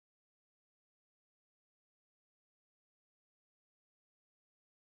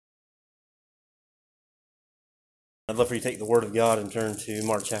I'd love for you to take the Word of God and turn to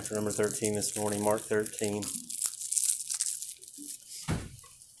Mark chapter number 13 this morning, Mark 13.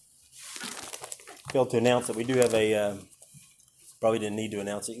 Failed to announce that we do have probably didn't need to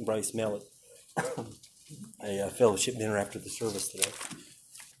announce it, you can probably smell it, a fellowship dinner after the service today.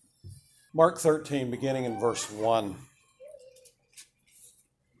 Mark 13, beginning in verse 1.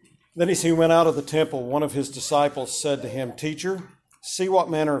 Then as he went out of the temple, one of his disciples said to him, "Teacher, see what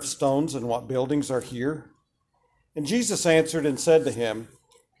manner of stones and what buildings are here?" And Jesus answered and said to him,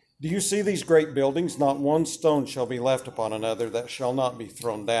 "Do you see these great buildings? Not one stone shall be left upon another that shall not be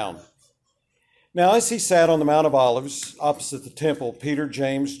thrown down." Now as he sat on the Mount of Olives opposite the temple, Peter,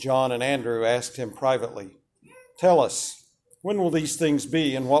 James, John, and Andrew asked him privately, "Tell us, when will these things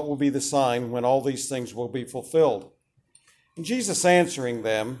be, and what will be the sign when all these things will be fulfilled?" And Jesus answering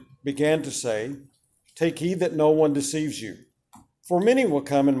them began to say, "Take heed that no one deceives you. For many will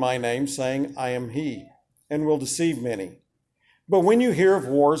come in my name, saying, 'I am he,' and will deceive many. But when you hear of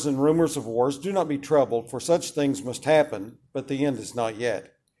wars and rumors of wars, do not be troubled, for such things must happen, but the end is not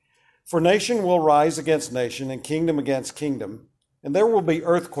yet. For nation will rise against nation, and kingdom against kingdom, and there will be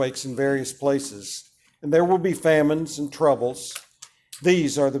earthquakes in various places, and there will be famines and troubles.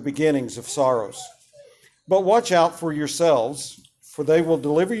 These are the beginnings of sorrows. But watch out for yourselves, for they will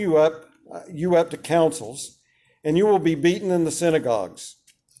deliver you up to councils, and you will be beaten in the synagogues.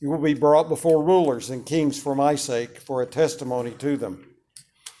 You will be brought before rulers and kings for my sake, for a testimony to them.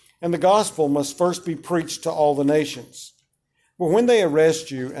 And the gospel must first be preached to all the nations. But when they arrest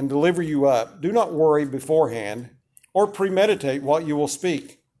you and deliver you up, do not worry beforehand or premeditate what you will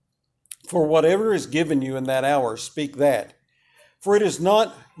speak. For whatever is given you in that hour, speak that. For it is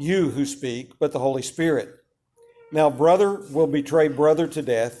not you who speak, but the Holy Spirit. Now brother will betray brother to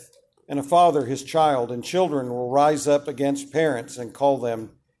death, and a father his child, and children will rise up against parents and cause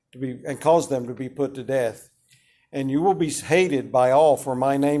them to be put to death. And you will be hated by all for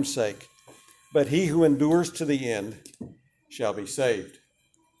my name's sake. But he who endures to the end shall be saved."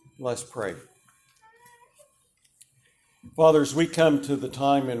 Let's pray. Father, as we come to the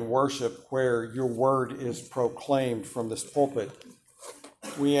time in worship where your word is proclaimed from this pulpit,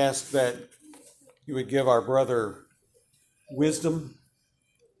 we ask that you would give our brother wisdom,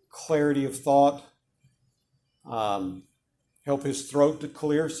 clarity of thought, help his throat to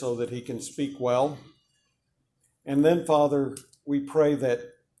clear so that he can speak well. And then, Father, we pray that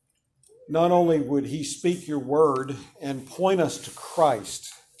not only would he speak your word and point us to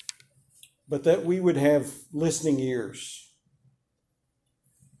Christ, but that we would have listening ears,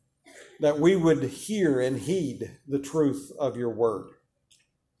 that we would hear and heed the truth of your word.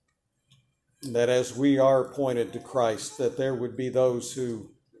 And that as we are pointed to Christ, that there would be those who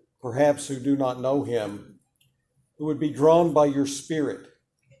do not know him, who would be drawn by your Spirit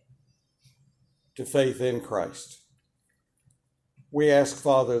to faith in Christ. We ask,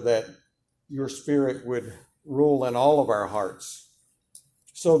 Father, that your Spirit would rule in all of our hearts,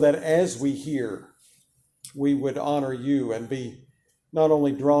 so that as we hear, we would honor you and be not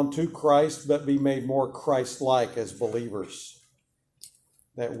only drawn to Christ, but be made more Christ-like as believers.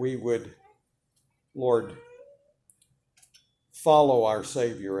 That we would, Lord, follow our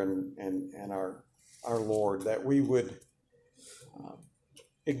Savior and our Lord, that we would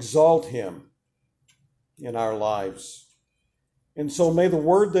exalt him in our lives. And so may the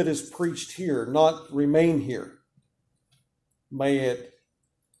word that is preached here not remain here. May it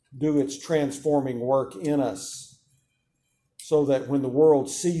do its transforming work in us, so that when the world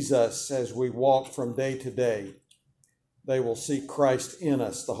sees us as we walk from day to day, they will see Christ in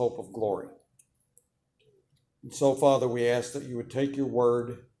us, the hope of glory. And so, Father, we ask that you would take your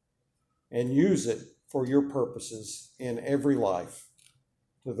word and use it for your purposes in every life,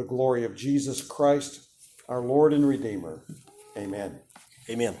 to the glory of Jesus Christ, our Lord and Redeemer. Amen.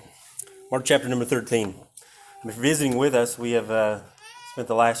 Amen. Mark chapter number 13. If you're visiting with us, we have spent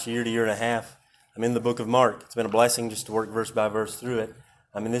the last year to year and a half in the book of Mark. It's been a blessing just to work verse by verse through it.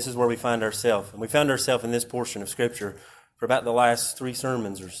 This is where we find ourselves. And we found ourselves in this portion of Scripture for about the last 3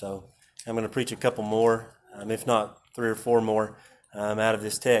 sermons or so. I'm going to preach a couple more, if not 3 or 4 more, out of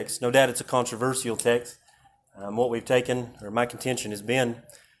this text. No doubt it's a controversial text. What we've taken, or my contention has been,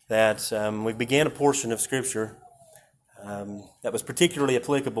 that we began a portion of Scripture that was particularly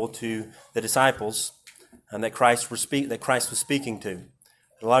applicable to the disciples that Christ was speaking to.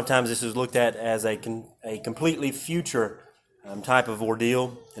 And a lot of times this is looked at as a completely future type of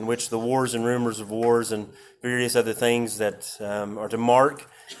ordeal in which the wars and rumors of wars and various other things that are to mark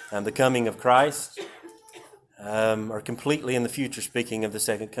the coming of Christ are completely in the future, speaking of the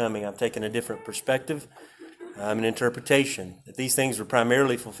second coming. I've taken a different perspective, an interpretation, that these things were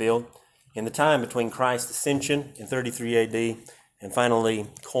primarily fulfilled in the time between Christ's ascension in 33 AD and finally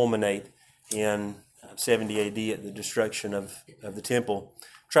culminate in 70 AD at the destruction of the temple.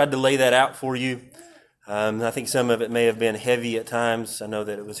 Tried to lay that out for you. I think some of it may have been heavy at times. I know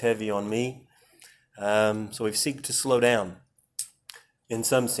that it was heavy on me. So we've seeked to slow down in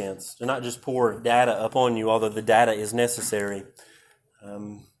some sense, to not just pour data upon you, although the data is necessary.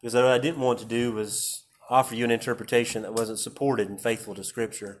 Because what I didn't want to do was offer you an interpretation that wasn't supported and faithful to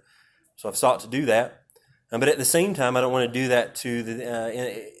Scripture. So I've sought to do that. But at the same time, I don't want to do that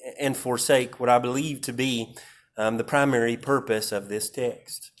and forsake what I believe to be the primary purpose of this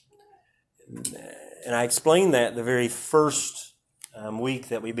text. And I explained that the very first week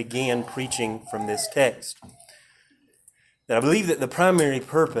that we began preaching from this text. That I believe that the primary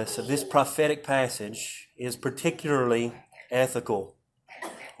purpose of this prophetic passage is particularly ethical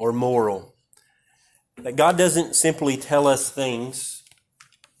or moral. That God doesn't simply tell us things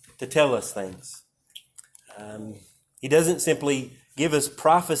to tell us things. He doesn't simply give us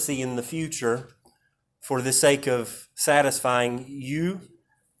prophecy in the future for the sake of satisfying you,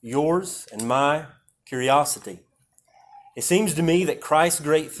 yours, and my curiosity. It seems to me that Christ's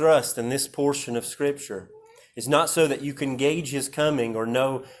great thrust in this portion of Scripture is not so that you can gauge His coming or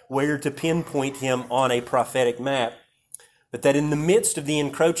know where to pinpoint Him on a prophetic map, but that in the midst of the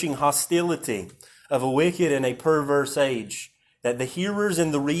encroaching hostility of a wicked and a perverse age, that the hearers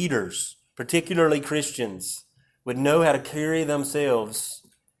and the readers, particularly Christians, would know how to carry themselves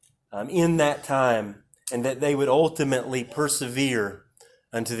in that time, and that they would ultimately persevere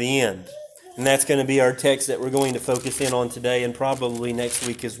unto the end. And that's going to be our text that we're going to focus in on today and probably next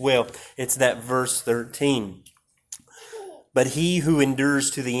week as well. It's that verse 13. But he who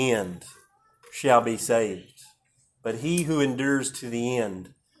endures to the end shall be saved. But he who endures to the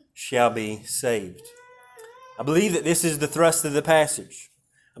end shall be saved. I believe that this is the thrust of the passage.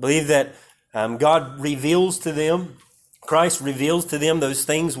 I believe that God reveals to them, Christ reveals to them those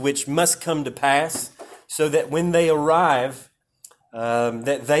things which must come to pass so that when they arrive,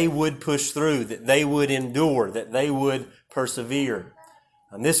 that they would push through, that they would endure, that they would persevere.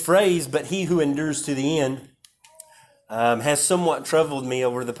 This phrase, but he who endures to the end, has somewhat troubled me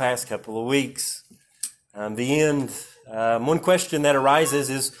over the past couple of weeks. The end, one question that arises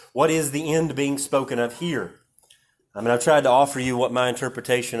is, what is the end being spoken of here? I've tried to offer you what my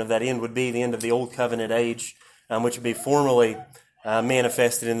interpretation of that end would be, the end of the Old Covenant age, which would be formally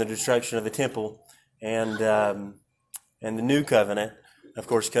manifested in the destruction of the temple, and the New Covenant, of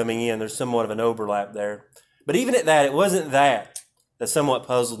course, coming in. There's somewhat of an overlap there. But even at that, it wasn't that somewhat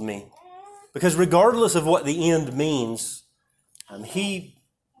puzzled me. Because regardless of what the end means,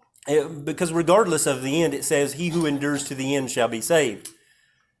 because regardless of the end, it says, he who endures to the end shall be saved.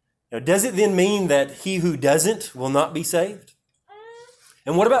 Now, does it then mean that he who doesn't will not be saved?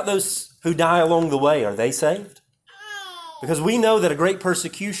 And what about those who die along the way? Are they saved? Because we know that a great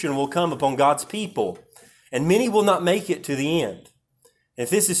persecution will come upon God's people, and many will not make it to the end. If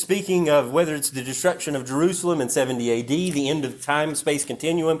this is speaking of whether it's the destruction of Jerusalem in 70 AD, the end of time-space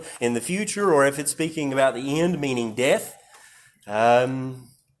continuum in the future, or if it's speaking about the end, meaning death,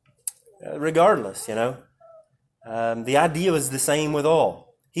 regardless, the idea is the same with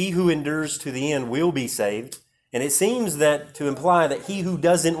all. He who endures to the end will be saved, and it seems that to imply that he who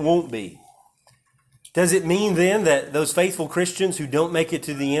doesn't won't be. Does it mean then that those faithful Christians who don't make it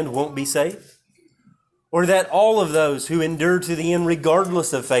to the end won't be saved? Or that all of those who endure to the end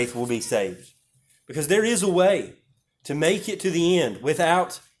regardless of faith will be saved? Because there is a way to make it to the end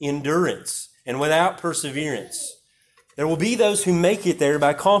without endurance and without perseverance. There will be those who make it there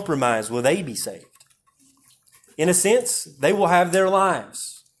by compromise. Will they be saved? In a sense, they will have their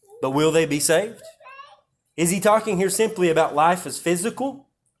lives, but will they be saved? Is he talking here simply about life as physical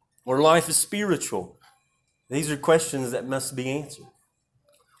or life as spiritual? These are questions that must be answered.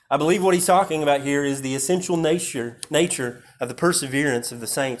 I believe what he's talking about here is the essential nature of the perseverance of the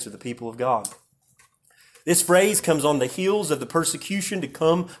saints or the people of God. This phrase comes on the heels of the persecution to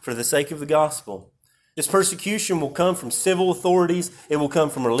come for the sake of the gospel. This persecution will come from civil authorities. It will come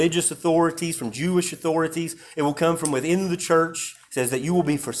from religious authorities, from Jewish authorities. It will come from within the church. It says that you will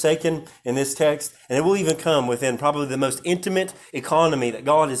be forsaken in this text. And it will even come within probably the most intimate economy that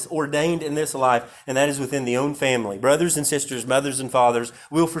God has ordained in this life, and that is within the own family. Brothers and sisters, mothers and fathers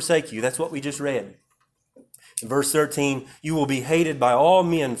will forsake you. That's what we just read. In verse 13, you will be hated by all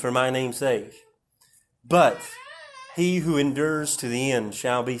men for my name's sake. But he who endures to the end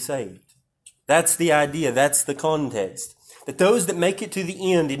shall be saved. That's the idea. That's the context. That those that make it to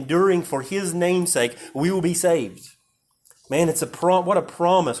the end, enduring for his name's sake, we will be saved. Man, what a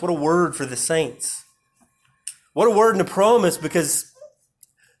promise. What a word for the saints. What a word and a promise, because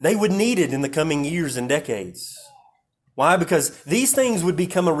they would need it in the coming years and decades. Why? Because these things would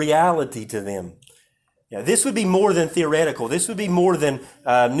become a reality to them. Yeah, this would be more than theoretical. This would be more than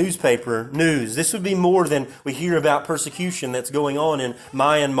newspaper news. This would be more than we hear about persecution that's going on in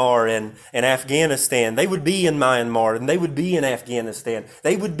Myanmar and Afghanistan. They would be in Myanmar and they would be in Afghanistan.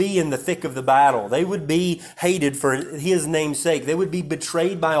 They would be in the thick of the battle. They would be hated for His name's sake. They would be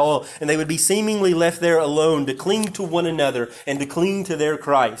betrayed by all, and they would be seemingly left there alone to cling to one another and to cling to their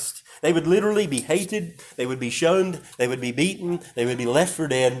Christ. They would literally be hated, they would be shunned, they would be beaten, they would be left for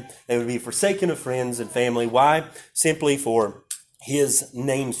dead, they would be forsaken of friends and family. Why? Simply for His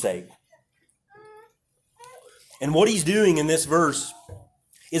namesake. And what he's doing in this verse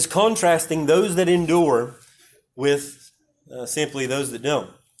is contrasting those that endure with simply those that don't.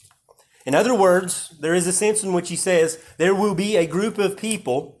 In other words, there is a sense in which he says, there will be a group of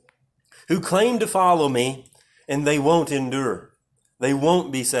people who claim to follow me and they won't endure. They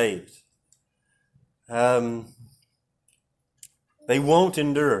won't be saved. They won't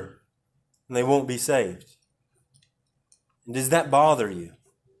endure. And they won't be saved. And does that bother you?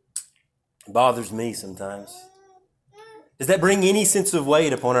 It bothers me sometimes. Does that bring any sense of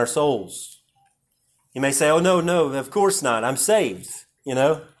weight upon our souls? You may say, oh, no, of course not. I'm saved,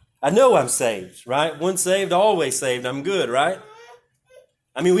 I know I'm saved, right? Once saved, always saved. I'm good, right?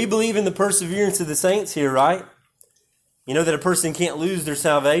 I mean, we believe in the perseverance of the saints here, right? You know that a person can't lose their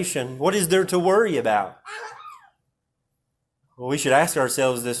salvation. What is there to worry about? Well, we should ask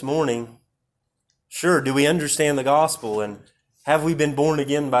ourselves this morning, sure, do we understand the gospel and have we been born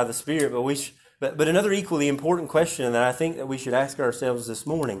again by the Spirit? But another equally important question that I think that we should ask ourselves this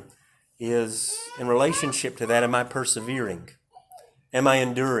morning is in relationship to that, am I persevering? Am I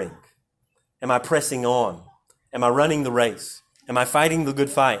enduring? Am I pressing on? Am I running the race? Am I fighting the good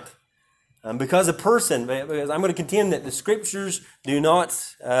fight? Because I'm going to contend that the Scriptures do not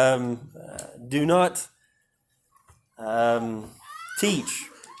teach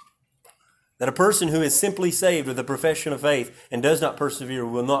that a person who is simply saved with a profession of faith and does not persevere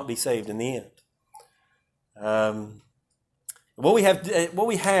will not be saved in the end. What we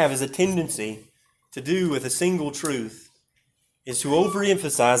have is a tendency to do with a single truth is to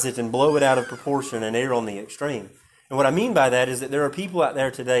overemphasize it and blow it out of proportion and err on the extreme. And what I mean by that is that there are people out there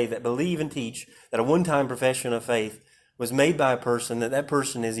today that believe and teach that a one-time profession of faith was made by a person, that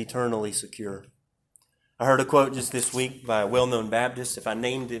person is eternally secure. I heard a quote just this week by a well-known Baptist. If I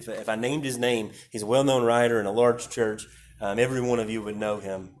named his name, he's a well-known writer in a large church. Every one of you would know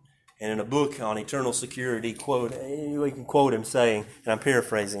him. And in a book on eternal security, we can quote him saying, and I'm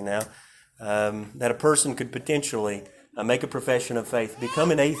paraphrasing now, that a person could potentially make a profession of faith,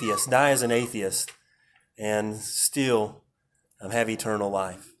 become an atheist, die as an atheist, and still have eternal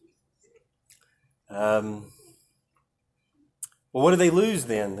life. Well, what do they lose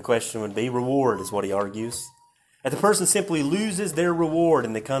then? The question would be reward, is what he argues. That the person simply loses their reward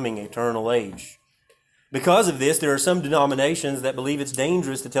in the coming eternal age. Because of this, there are some denominations that believe it's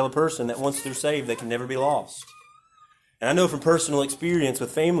dangerous to tell a person that once they're saved, they can never be lost. And I know from personal experience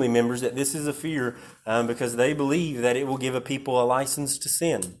with family members that this is a fear because they believe that it will give a people a license to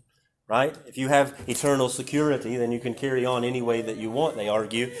sin. Right? If you have eternal security, then you can carry on any way that you want, they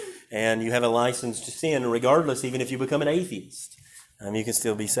argue, and you have a license to sin regardless, even if you become an atheist. You can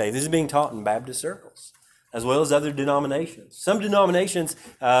still be saved. This is being taught in Baptist circles, as well as other denominations. Some denominations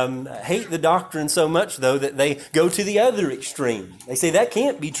hate the doctrine so much, though, that they go to the other extreme. They say that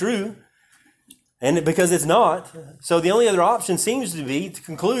can't be true, and because it's not. So the only other option seems to be to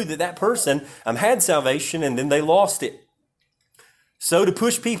conclude that that person had salvation and then they lost it. So to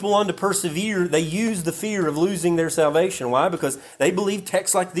push people on to persevere, they use the fear of losing their salvation. Why? Because they believe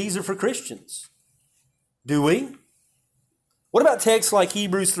texts like these are for Christians. Do we? What about texts like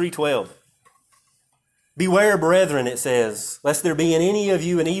Hebrews 3:12? Beware, brethren, it says, lest there be in any of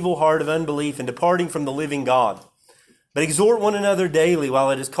you an evil heart of unbelief and departing from the living God. But exhort one another daily while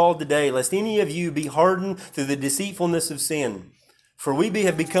it is called today, lest any of you be hardened through the deceitfulness of sin. For we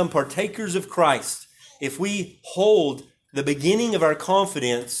have become partakers of Christ if we hold the beginning of our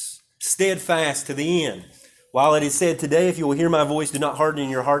confidence steadfast to the end. While it is said today, if you will hear my voice, do not harden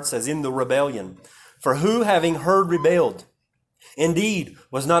your hearts as in the rebellion. For who, having heard, rebelled? Indeed,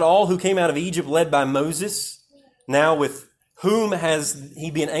 was not all who came out of Egypt led by Moses? Now with whom has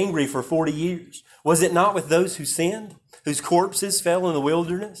he been angry for 40 years? Was it not with those who sinned, whose corpses fell in the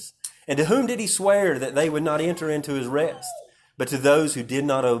wilderness? And to whom did he swear that they would not enter into his rest, but to those who did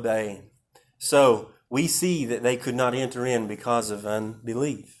not obey? So we see that they could not enter in because of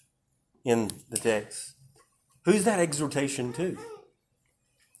unbelief in the text. Who's that exhortation to?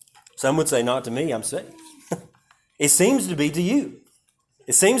 Some would say, not to me, I'm saved. It seems to be to you.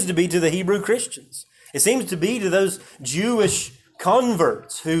 It seems to be to the Hebrew Christians. It seems to be to those Jewish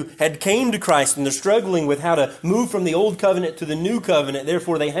converts who had came to Christ and they're struggling with how to move from the old covenant to the new covenant.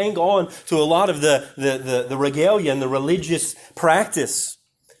 Therefore, they hang on to a lot of the regalia and the religious practice.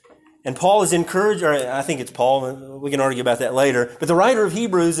 And Paul is encouraged, or I think it's Paul, we can argue about that later, but the writer of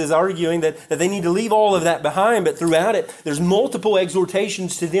Hebrews is arguing that they need to leave all of that behind, but throughout it, there's multiple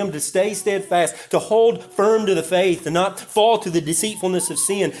exhortations to them to stay steadfast, to hold firm to the faith, to not fall to the deceitfulness of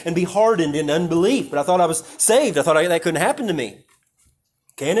sin and be hardened in unbelief. But I thought I was saved. I thought that couldn't happen to me.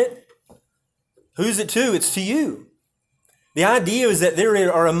 Can it? Who's it to? It's to you. The idea is that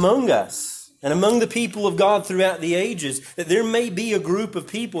there are among us, and among the people of God throughout the ages, that there may be a group of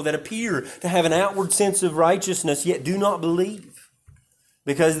people that appear to have an outward sense of righteousness, yet do not believe,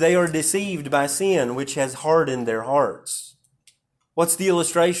 because they are deceived by sin, which has hardened their hearts. What's the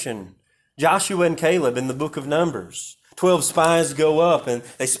illustration? Joshua and Caleb in the book of Numbers. 12 spies go up and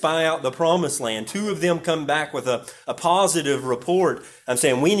they spy out the promised land. 2 of them come back with a positive report. I'm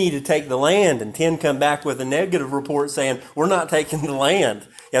saying we need to take the land. And 10 come back with a negative report saying we're not taking the land.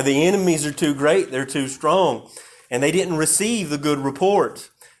 Yeah, the enemies are too great. They're too strong. And they didn't receive the good report.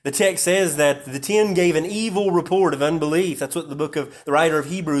 The text says that the 10 gave an evil report of unbelief. That's what the writer of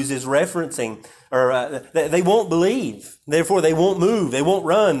Hebrews is referencing. Or they won't believe. Therefore, they won't move. They won't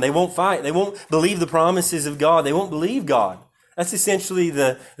run. They won't fight. They won't believe the promises of God. They won't believe God. That's essentially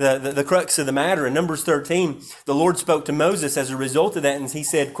the crux of the matter. In Numbers 13, the Lord spoke to Moses as a result of that, and he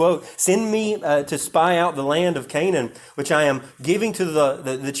said, quote, "Send me to spy out the land of Canaan, which I am giving to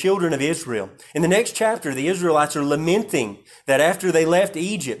the children of Israel." In the next chapter, the Israelites are lamenting that after they left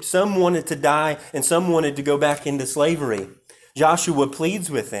Egypt, some wanted to die and some wanted to go back into slavery. Joshua pleads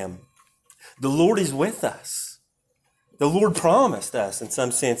with them. The Lord is with us. The Lord promised us, in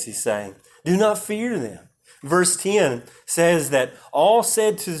some sense, he's saying, do not fear them. Verse 10 says that all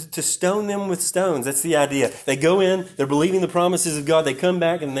said to stone them with stones. That's the idea. They go in, they're believing the promises of God. They come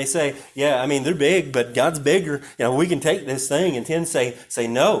back and they say, yeah, I mean, they're big, but God's bigger. You know, we can take this thing. And 10 say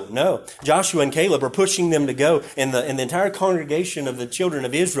no. Joshua and Caleb are pushing them to go. And the entire congregation of the children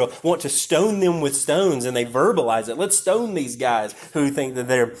of Israel want to stone them with stones. And they verbalize it. Let's stone these guys who think that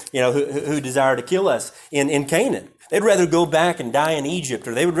they're, who desire to kill us in Canaan. They'd rather go back and die in Egypt,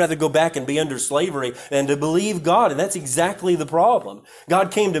 or they would rather go back and be under slavery than to believe God. And that's exactly the problem.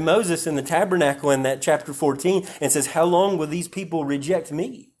 God came to Moses in the tabernacle in that chapter 14 and says, how long will these people reject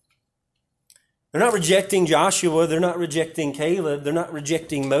me? They're not rejecting Joshua. They're not rejecting Caleb. They're not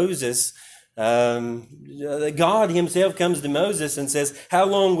rejecting Moses. God himself comes to Moses and says, how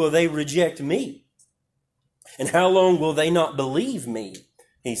long will they reject me? And how long will they not believe me?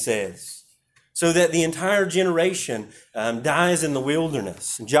 He says. So that the entire generation dies in the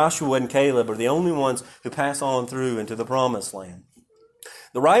wilderness. And Joshua and Caleb are the only ones who pass on through into the promised land.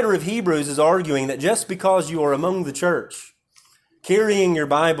 The writer of Hebrews is arguing that just because you are among the church, carrying your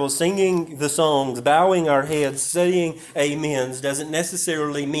Bible, singing the songs, bowing our heads, saying amens, doesn't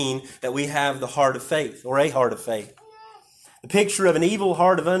necessarily mean that we have the heart of faith or a heart of faith. The picture of an evil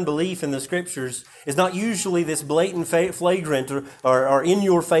heart of unbelief in the Scriptures is not usually this blatant, flagrant, or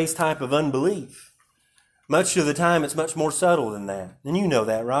in-your-face type of unbelief. Much of the time, it's much more subtle than that. And you know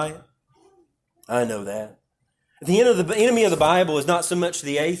that, right? I know that. The enemy of the Bible is not so much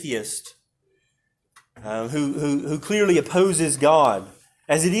the atheist who clearly opposes God,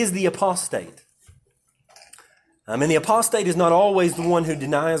 as it is the apostate. And the apostate is not always the one who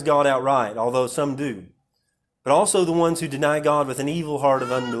denies God outright, although some do, but also the ones who deny God with an evil heart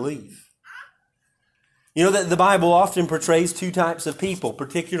of unbelief. You know that the Bible often portrays 2 types of people,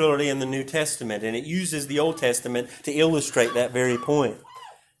 particularly in the New Testament, and it uses the Old Testament to illustrate that very point.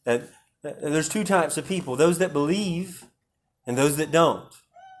 That there's 2 types of people, those that believe and those that don't.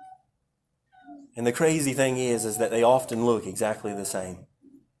 And the crazy thing is that they often look exactly the same.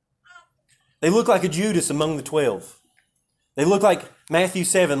 They look like a Judas among the 12. They look like Matthew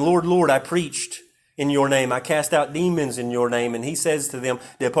 7, Lord, Lord, I preached in your name. I cast out demons in your name. And he says to them,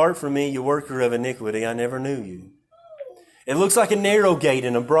 depart from me, you worker of iniquity. I never knew you. It looks like a narrow gate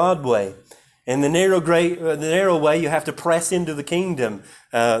and a broad way. And the narrow way, you have to press into the kingdom,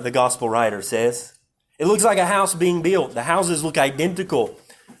 the gospel writer says. It looks like a house being built. The houses look identical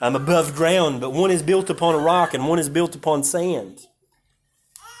above ground, but one is built upon a rock and one is built upon sand.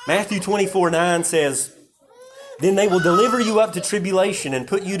 Matthew 24:9 says, then they will deliver you up to tribulation and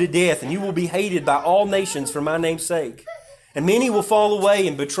put you to death, and you will be hated by all nations for my name's sake. And many will fall away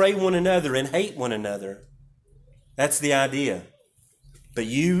and betray one another and hate one another. That's the idea. But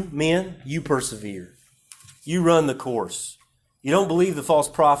you, men, you persevere. You run the course. You don't believe the false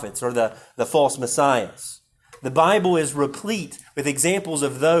prophets or the false messiahs. The Bible is replete with examples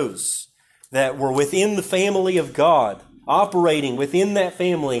of those that were within the family of God, operating within that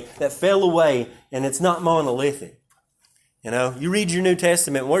family that fell away, and it's not monolithic. You read your New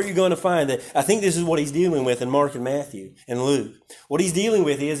Testament, what are you going to find? That I think this is what he's dealing with in Mark and Matthew and Luke. What he's dealing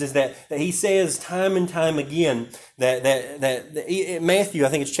with is that he says time and time again that Matthew, I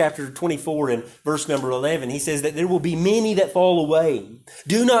think it's chapter 24 and verse number 11, he says that there will be many that fall away.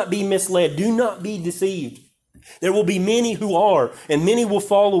 Do not be misled. Do not be deceived. There will be many who are, and many will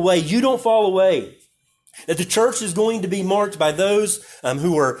fall away. You don't fall away. That the church is going to be marked by those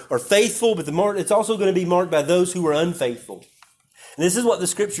who are faithful, but it's also going to be marked by those who are unfaithful. And this is what the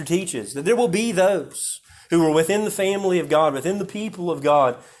Scripture teaches, that there will be those who are within the family of God, within the people of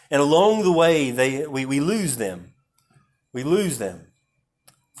God, and along the way we lose them. We lose them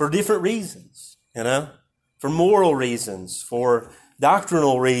for different reasons, for moral reasons, for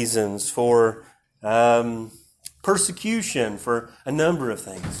doctrinal reasons, for persecution, for a number of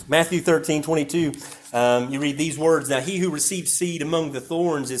things. Matthew 13:22, you read these words, "Now he who receives seed among the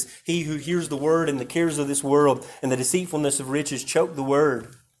thorns is he who hears the word, and the cares of this world and the deceitfulness of riches choke the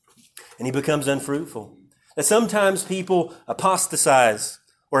word, and he becomes unfruitful." That sometimes people apostatize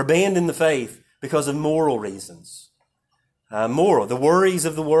or abandon the faith because of moral reasons. The worries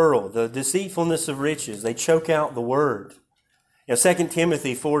of the world, the deceitfulness of riches, they choke out the word. 2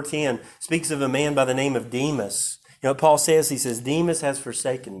 Timothy 4:10 speaks of a man by the name of Demas. What Paul says? He says, "Demas has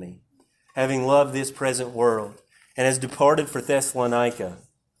forsaken me, having loved this present world, and has departed for Thessalonica.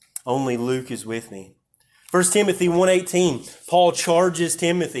 Only Luke is with me." 1 Timothy 1:18, Paul charges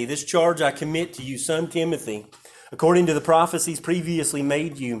Timothy, "This charge I commit to you, son Timothy, according to the prophecies previously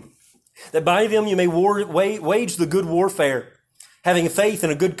made you, that by them you may wage the good warfare, having a faith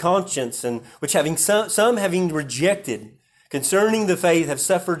and a good conscience, and which having some having rejected, concerning the faith have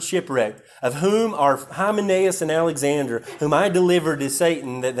suffered shipwreck, of whom are Hymenaeus and Alexander, whom I delivered to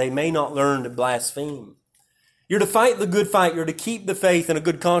Satan, that they may not learn to blaspheme." You're to fight the good fight. You're to keep the faith and a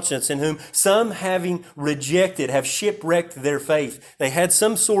good conscience, in whom some having rejected have shipwrecked their faith. They had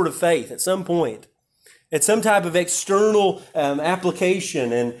some sort of faith at some point. It's some type of external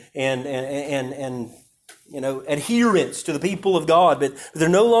application and adherence to the people of God, but they're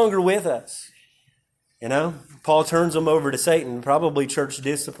no longer with us. Paul turns them over to Satan, probably church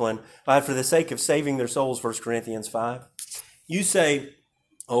discipline, for the sake of saving their souls, 1 Corinthians 5. You say,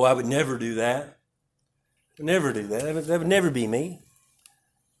 "Oh, I would never do that. I would never do that. That would never be me."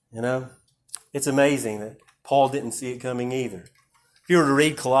 It's amazing that Paul didn't see it coming either. If you were to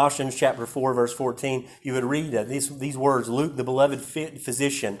read Colossians chapter 4, verse 14, you would read these words, "Luke, the beloved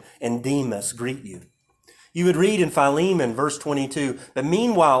physician, and Demas greet you." You would read in Philemon, verse 22, "But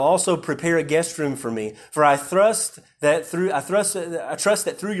meanwhile also prepare a guest room for me, for I trust that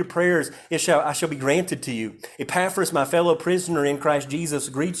through your prayers I shall be granted to you. Epaphras, my fellow prisoner in Christ Jesus,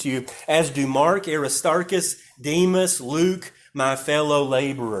 greets you, as do Mark, Aristarchus, Demas, Luke, my fellow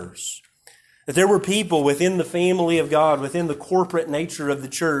laborers." That there were people within the family of God, within the corporate nature of the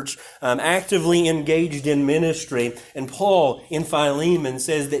church, actively engaged in ministry. And Paul in Philemon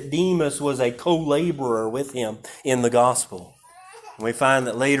says that Demas was a co-laborer with him in the gospel. And we find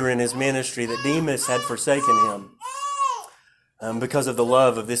that later in his ministry that Demas had forsaken him because of the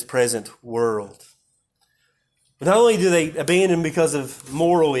love of this present world. But not only do they abandon because of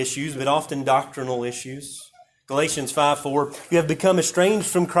moral issues, but often doctrinal issues. Galatians 5:4, "You have become estranged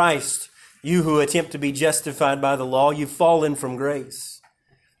from Christ. You who attempt to be justified by the law, you've fallen from grace.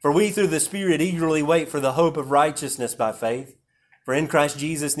 For we through the Spirit eagerly wait for the hope of righteousness by faith. For in Christ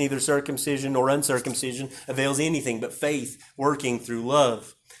Jesus neither circumcision nor uncircumcision avails anything but faith working through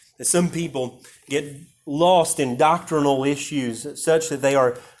love." That some people get lost in doctrinal issues such that they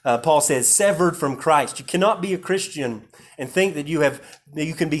are, Paul says, severed from Christ. You cannot be a Christian and think that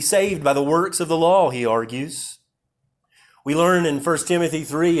you can be saved by the works of the law, he argues. We learn in 1 Timothy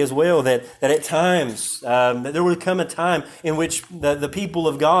 3 as well that at times that there will come a time in which the people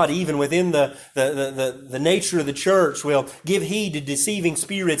of God, even within the nature of the church, will give heed to deceiving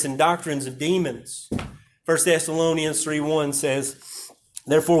spirits and doctrines of demons. 1 Thessalonians 3:1 says,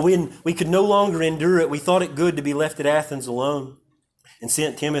 "Therefore when we could no longer endure it, we thought it good to be left at Athens alone, and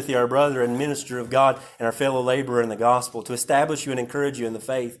sent Timothy, our brother and minister of God and our fellow laborer in the gospel, to establish you and encourage you in the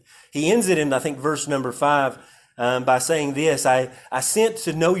faith." He ends it in, I think, verse number 5, by saying this, I sent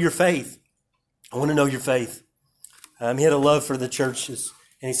to know your faith. I want to know your faith. He had a love for the churches.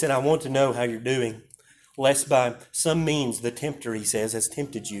 And he said, I want to know how you're doing, lest by some means the tempter, he says, has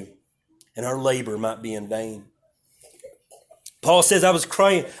tempted you, and our labor might be in vain. Paul says, I was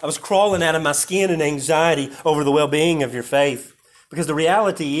crawling out of my skin in anxiety over the well-being of your faith, Because the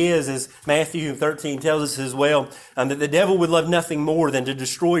reality is, as Matthew 13 tells us as well, that the devil would love nothing more than to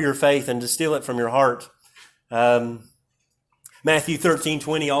destroy your faith and to steal it from your heart. Matthew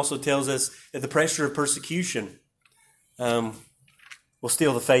 13:20 also tells us that the pressure of persecution will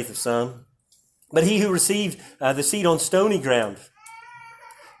steal the faith of some. But he who received the seed on stony ground,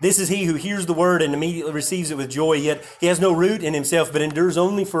 this is he who hears the word and immediately receives it with joy, yet he has no root in himself, but endures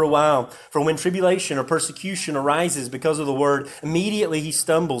only for a while. For when tribulation or persecution arises because of the word, immediately he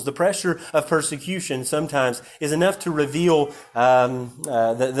stumbles. The pressure of persecution sometimes is enough to reveal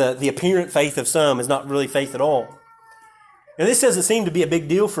the apparent faith of some is not really faith at all. Now, this doesn't seem to be a big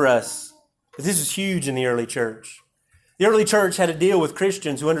deal for us, but this is huge in the early church. The early church had to deal with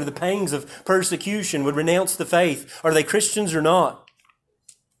Christians who, under the pangs of persecution, would renounce the faith. Are they Christians or not?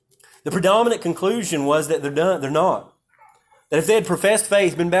 The predominant conclusion was that they're not. That if they had professed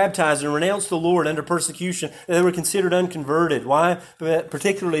faith, been baptized, and renounced the Lord under persecution, that they were considered unconverted. Why?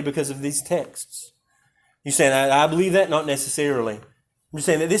 Particularly because of these texts. You're saying, I believe that? Not necessarily. I'm just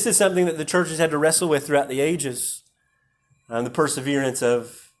saying that this is something that the churches had to wrestle with throughout the ages. The perseverance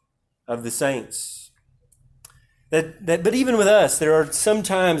of the saints. But even with us, there are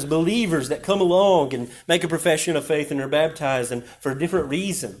sometimes believers that come along and make a profession of faith and are baptized, and for different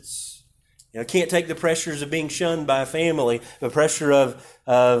reasons. Can't take the pressures of being shunned by a family, the pressure of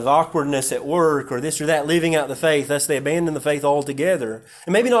awkwardness at work, or this or that, living out the faith. Thus, they abandon the faith altogether,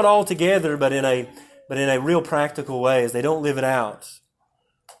 and maybe not altogether, but in a real practical way, as they don't live it out.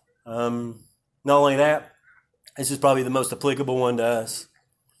 Not only that, this is probably the most applicable one to us.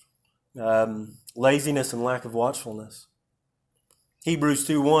 Laziness and lack of watchfulness. Hebrews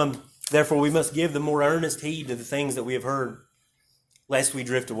 2:1, therefore we must give the more earnest heed to the things that we have heard, lest we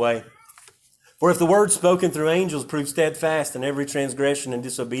drift away. For if the word spoken through angels proved steadfast, and every transgression and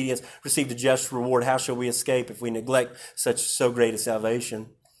disobedience received a just reward, how shall we escape if we neglect so great a salvation,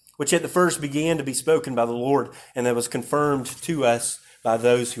 which at the first began to be spoken by the Lord, and that was confirmed to us by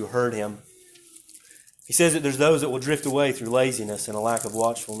those who heard him? He says that there's those that will drift away through laziness and a lack of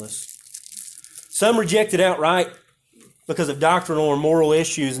watchfulness. Some reject it outright because of doctrinal or moral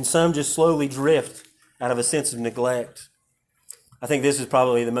issues, and some just slowly drift out of a sense of neglect. I think this is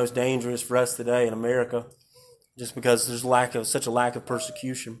probably the most dangerous for us today in America, just because there's such a lack of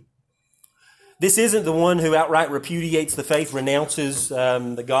persecution. This isn't the one who outright repudiates the faith, renounces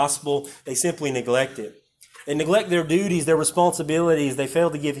the gospel. They simply neglect it. They neglect their duties, their responsibilities. They fail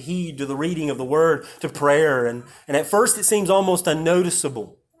to give heed to the reading of the word, to prayer. And at first it seems almost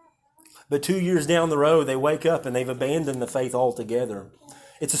unnoticeable. But 2 years down the road, they wake up and they've abandoned the faith altogether.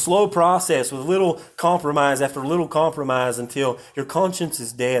 It's a slow process with little compromise after little compromise until your conscience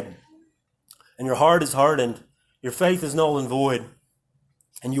is dead and your heart is hardened, your faith is null and void,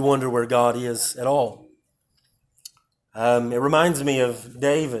 and you wonder where God is at all. It reminds me of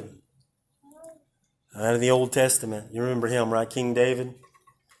David out of the Old Testament. You remember him, right? King David.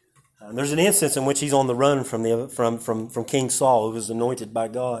 There's an instance in which he's on the run from King Saul, who was anointed by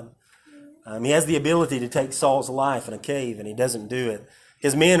God. He has the ability to take Saul's life in a cave, and he doesn't do it.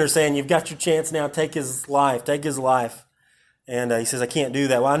 His men are saying, you've got your chance now, take his life. And he says, I can't do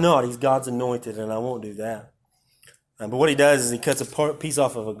that. Why not? He's God's anointed, and I won't do that. But what he does is he cuts a piece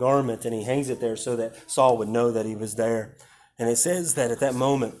off of a garment, and he hangs it there so that Saul would know that he was there. And it says that at that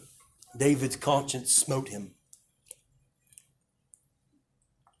moment, David's conscience smote him.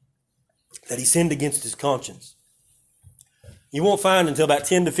 That he sinned against his conscience. You won't find until about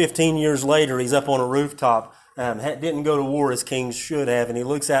 10 to 15 years later, he's up on a rooftop, didn't go to war as kings should have, and he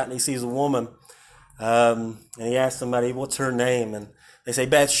looks out and he sees a woman, and he asks somebody, what's her name? And they say,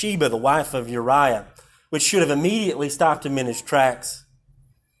 Bathsheba, the wife of Uriah, which should have immediately stopped him in his tracks.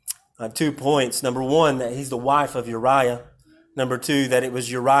 2 points. Number one, that he's the wife of Uriah. Number two, that it was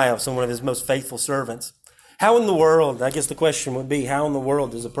Uriah, someone of his most faithful servants. How in the world, I guess the question would be, how in the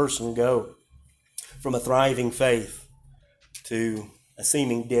world does a person go from a thriving faith to a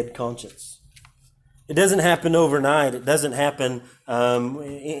seeming dead conscience? It doesn't happen overnight. It doesn't happen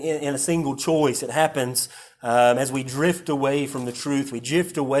in a single choice. It happens as we drift away from the truth. We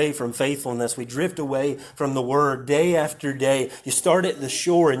drift away from faithfulness. We drift away from the word day after day. You start at the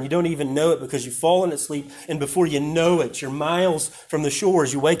shore and you don't even know it because you've fallen asleep, and before you know it, you're miles from the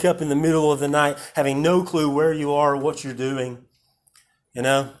shores. You wake up in the middle of the night having no clue where you are or what you're doing. You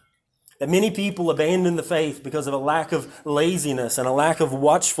know? That many people abandon the faith because of a lack of laziness and a lack of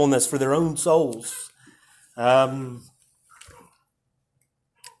watchfulness for their own souls.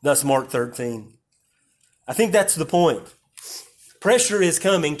 Thus Mark 13. I think that's the point. Pressure is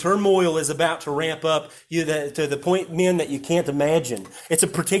coming. Turmoil is about to ramp up to the point, men, that you can't imagine. It's a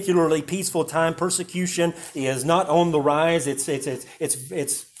particularly peaceful time. Persecution is not on the rise.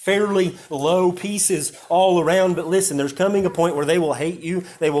 It's fairly low. Peace is all around. But listen, there's coming a point where they will hate you.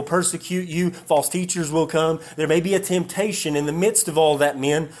 They will persecute you. False teachers will come. There may be a temptation in the midst of all that,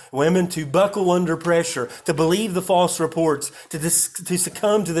 men, women, to buckle under pressure, to believe the false reports, to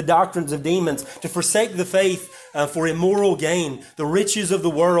succumb to the doctrines of demons, to forsake the faith for immoral gain, the riches of the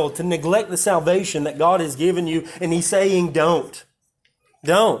world, to neglect the salvation that God has given you. And He's saying, don't.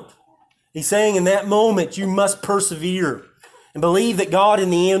 Don't. He's saying in that moment, you must persevere and believe that God in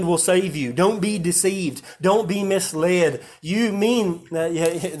the end will save you. Don't be deceived. Don't be misled. You mean,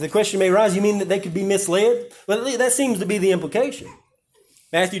 the question may arise, you mean that they could be misled? Well, that seems to be the implication.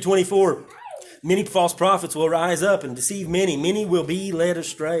 Matthew 24, many false prophets will rise up and deceive many. Many will be led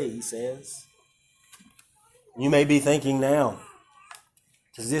astray, he says. You may be thinking now,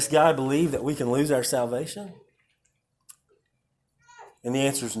 does this guy believe that we can lose our salvation? And the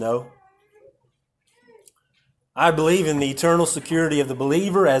answer is no. I believe in the eternal security of the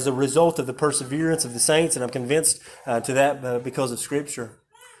believer as a result of the perseverance of the saints, and I'm convinced to that because of Scripture.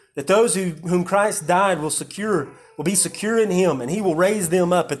 That those whom Christ died will be secure in Him, and He will raise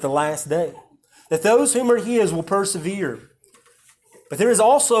them up at the last day. That those whom are His will persevere. But there is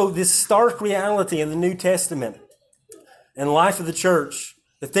also this stark reality in the New Testament and life of the church,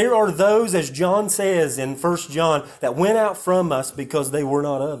 that there are those, as John says in 1 John, that went out from us because they were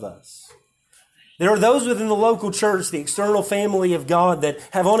not of us. There are those within the local church, the external family of God, that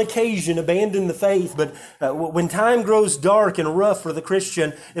have on occasion abandoned the faith. But when time grows dark and rough for the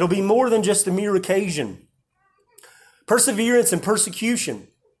Christian, it'll be more than just a mere occasion. Perseverance and persecution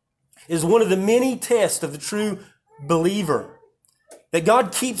is one of the many tests of the true believer. That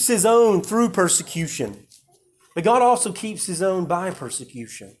God keeps His own through persecution. But God also keeps His own by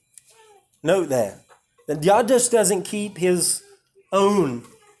persecution. Note that. That God just doesn't keep His own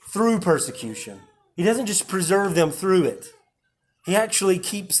through persecution. He doesn't just preserve them through it. He actually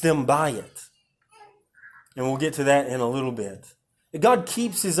keeps them by it. And we'll get to that in a little bit. But God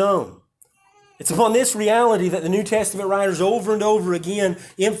keeps His own. It's upon this reality that the New Testament writers over and over again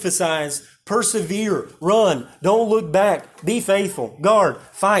emphasize: persevere, run, don't look back, be faithful, guard,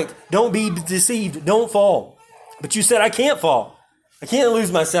 fight, don't be deceived, don't fall. But you said, I can't fall. I can't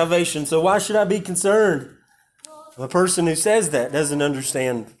lose my salvation, so why should I be concerned? The person who says that doesn't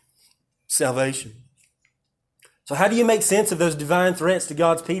understand salvation. So how do you make sense of those divine threats to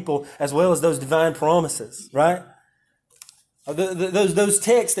God's people as well as those divine promises, right? Those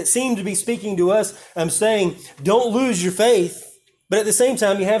texts that seem to be speaking to us, saying, don't lose your faith. But at the same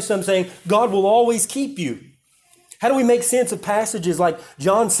time, you have some saying, God will always keep you. How do we make sense of passages like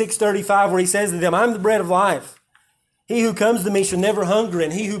John 6:35, where He says to them, I'm the bread of life. He who comes to me shall never hunger,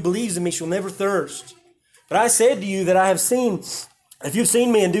 and he who believes in me shall never thirst. But I said to you that I have seen, if you've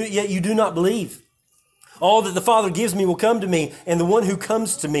seen me and yet you do not believe. All that the Father gives me will come to me, and the one who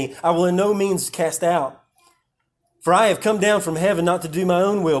comes to me I will in no means cast out. For I have come down from heaven not to do my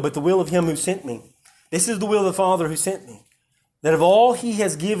own will, but the will of Him who sent me. This is the will of the Father who sent me, that of all He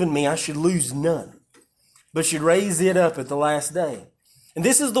has given me I should lose none, but should raise it up at the last day. And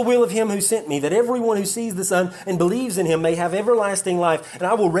this is the will of Him who sent me, that everyone who sees the Son and believes in Him may have everlasting life, and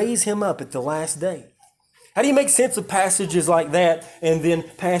I will raise him up at the last day. How do you make sense of passages like that, and then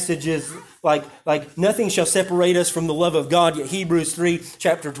passages like nothing shall separate us from the love of God, yet Hebrews 3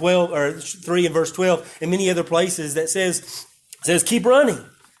 chapter 12 or 3 and verse 12, and many other places that says keep running.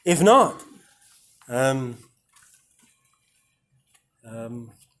 If not,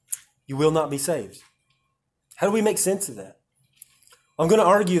 you will not be saved. How do we make sense of that? I'm going to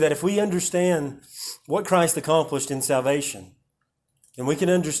argue that if we understand what Christ accomplished in salvation, then we can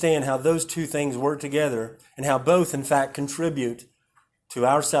understand how those two things work together and how both, in fact, contribute to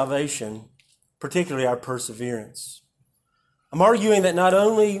our salvation, particularly our perseverance. I'm arguing that not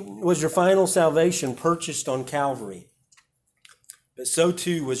only was your final salvation purchased on Calvary, but so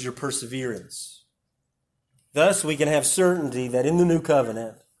too was your perseverance. Thus, we can have certainty that in the new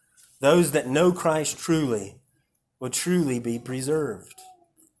covenant, those that know Christ truly will truly be preserved.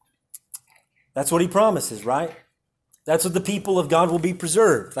 That's what He promises, right? That's what the people of God will be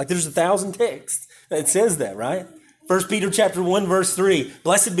preserved. Like there's 1,000 texts that says that, right? 1 Peter chapter 1, verse 3.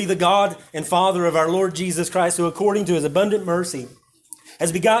 Blessed be the God and Father of our Lord Jesus Christ, who according to His abundant mercy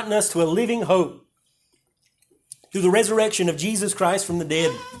has begotten us to a living hope through the resurrection of Jesus Christ from the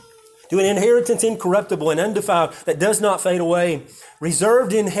dead, to an inheritance incorruptible and undefiled that does not fade away,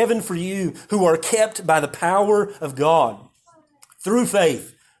 reserved in heaven for you who are kept by the power of God through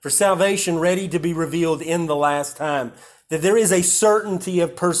faith for salvation ready to be revealed in the last time. that there is a certainty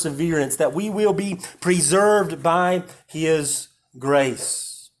of perseverance, that we will be preserved by His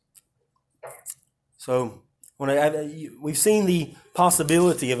grace. So we've seen the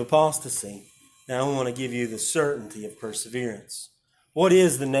possibility of apostasy. Now I want to give you the certainty of perseverance. What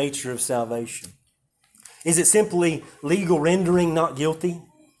is the nature of salvation? Is it simply legal rendering not guilty?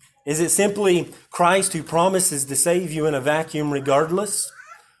 Is it simply Christ who promises to save you in a vacuum regardless?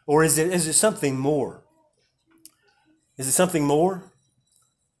 Or is it something more? Is it something more?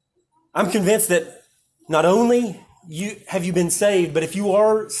 I'm convinced that not only have you been saved, but if you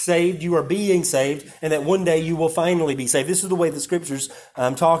are saved, you are being saved, and that one day you will finally be saved. This is the way the Scriptures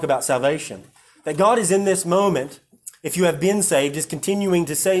talk about salvation. That God is in this moment, if you have been saved, is continuing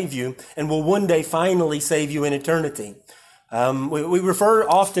to save you, and will one day finally save you in eternity. We refer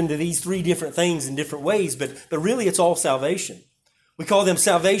often to these three different things in different ways, but really it's all salvation. We call them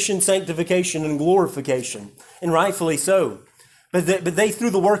salvation, sanctification, and glorification, and rightfully so. But they,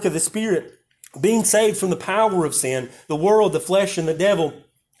 through the work of the Spirit, being saved from the power of sin, the world, the flesh, and the devil,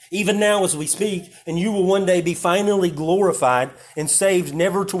 even now as we speak, and you will one day be finally glorified and saved,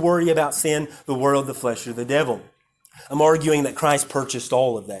 never to worry about sin, the world, the flesh, or the devil. I'm arguing that Christ purchased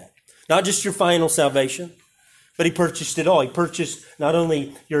all of that. Not just your final salvation, but He purchased it all. He purchased not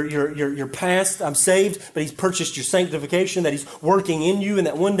only your past, I'm saved, but He's purchased your sanctification, that He's working in you, and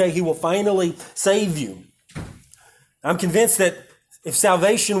that one day He will finally save you. I'm convinced that if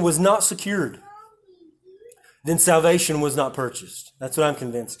salvation was not secured, then salvation was not purchased. That's what I'm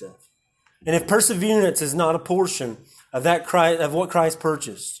convinced of. And if perseverance is not a portion of what Christ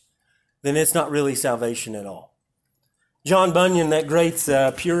purchased, then it's not really salvation at all. John Bunyan, that great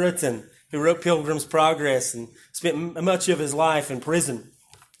Puritan who wrote Pilgrim's Progress and spent much of his life in prison,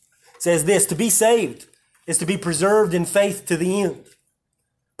 says this: to be saved is to be preserved in faith to the end.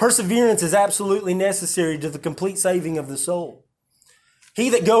 Perseverance is absolutely necessary to the complete saving of the soul. He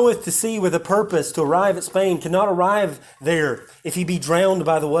that goeth to sea with a purpose to arrive at Spain cannot arrive there if he be drowned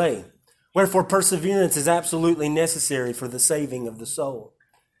by the way. Wherefore perseverance is absolutely necessary for the saving of the soul.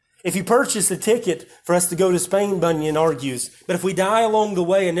 If you purchase a ticket for us to go to Spain, Bunyan argues, but if we die along the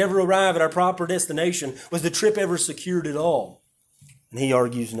way and never arrive at our proper destination, was the trip ever secured at all? And he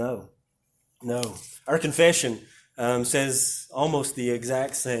argues no. No. Our confession says almost the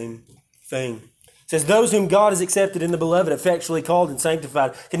exact same thing. It says, those whom God has accepted in the beloved, effectually called and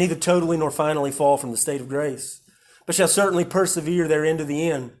sanctified, can neither totally nor finally fall from the state of grace, but shall certainly persevere therein to the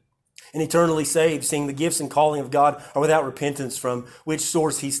end, and eternally saved, seeing the gifts and calling of God are without repentance, from which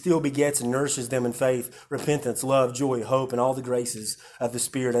source He still begets and nourishes them in faith, repentance, love, joy, hope, and all the graces of the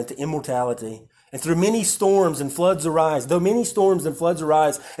Spirit unto immortality. And through many storms and floods arise, though many storms and floods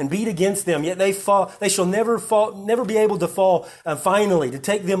arise and beat against them, yet they shall never be able to fall finally, to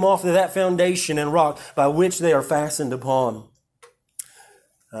take them off of that foundation and rock by which they are fastened upon.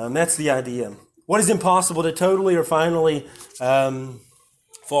 That's the idea. What is impossible to totally or finally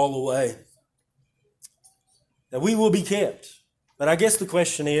fall away? That we will be kept. But I guess the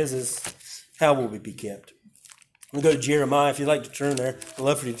question is how will we be kept? I'm going to go to Jeremiah. If you'd like to turn there, I'd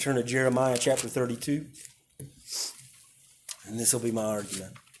love for you to turn to Jeremiah chapter 32. And this will be my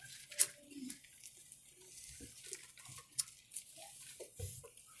argument.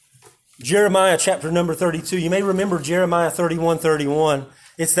 Jeremiah chapter number 32. You may remember Jeremiah 31:31.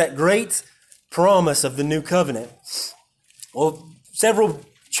 It's that great promise of the new covenant. Well, several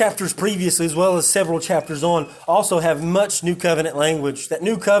chapters previously, as well as several chapters on, also have much new covenant language. That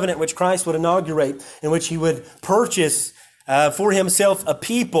new covenant which Christ would inaugurate, in which He would purchase for Himself a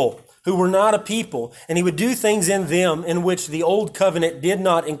people who were not a people, and He would do things in them in which the old covenant did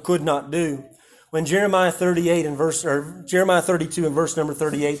not and could not do. When Jeremiah 32 and verse number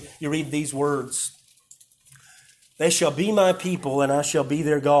 38, you read these words: "They shall be my people, and I shall be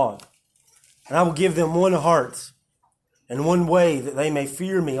their God, and I will give them one heart and one way, that they may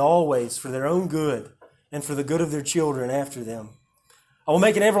fear me always for their own good and for the good of their children after them. I will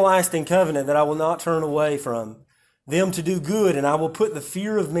make an everlasting covenant that I will not turn away from them to do good, and I will put the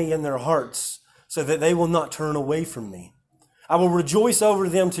fear of me in their hearts so that they will not turn away from me. I will rejoice over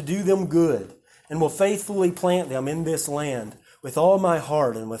them to do them good, and will faithfully plant them in this land with all my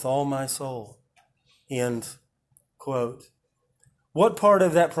heart and with all my soul." End quote. What part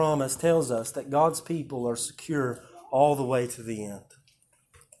of that promise tells us that God's people are secure all the way to the end?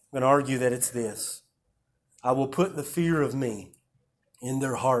 I'm going to argue that it's this: I will put the fear of me in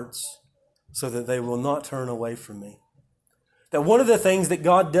their hearts so that they will not turn away from me. That one of the things that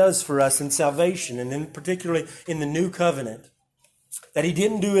God does for us in salvation, and in particularly in the new covenant, that He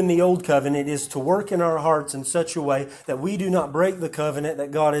didn't do in the old covenant, is to work in our hearts in such a way that we do not break the covenant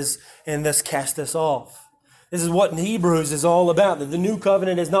that God has and thus cast us off. This is what in Hebrews is all about, that the new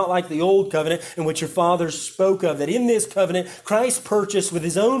covenant is not like the old covenant in which your fathers spoke of, that in this covenant, Christ purchased with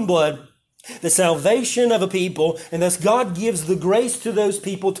his own blood the salvation of a people, and thus God gives the grace to those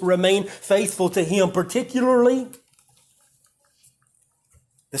people to remain faithful to him, particularly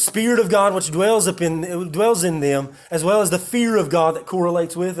the Spirit of God which dwells in them, as well as the fear of God that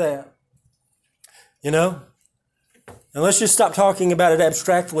correlates with that. You know? And let's just stop talking about it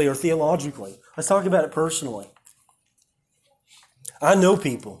abstractly or theologically. Let's talk about it personally. I know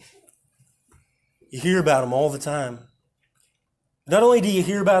people. You hear about them all the time. Not only do you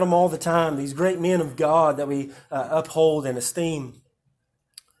hear about them all the time, these great men of God that we uphold and esteem,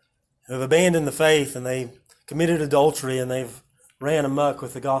 who have abandoned the faith and they committed adultery and they've ran amok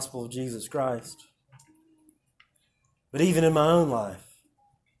with the gospel of Jesus Christ. But even in my own life,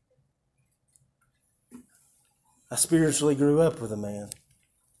 I spiritually grew up with a man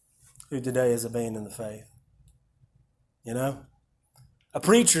who today has abandoned the faith. You know? A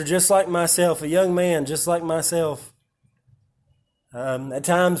preacher just like myself, a young man just like myself, at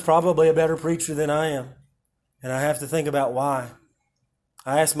times probably a better preacher than I am. And I have to think about why.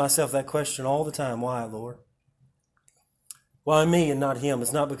 I ask myself that question all the time. Why, Lord? Why me and not him?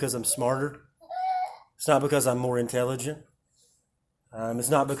 It's not because I'm smarter. It's not because I'm more intelligent. It's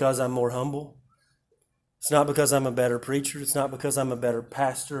not because I'm more humble. It's not because I'm a better preacher. It's not because I'm a better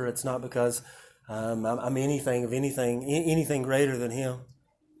pastor. It's not because I'm anything greater than him.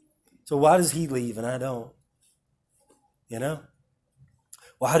 So why does he leave and I don't? You know?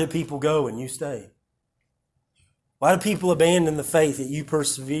 Why do people go and you stay? Why do people abandon the faith that you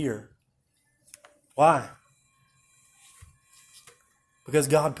persevere? Why? Because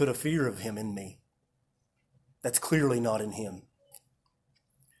God put a fear of him in me that's clearly not in him.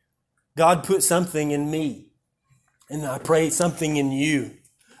 God put something in me, and I pray something in you,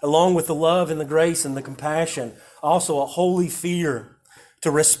 along with the love and the grace and the compassion, also a holy fear to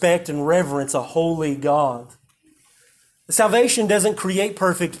respect and reverence a holy God. Salvation doesn't create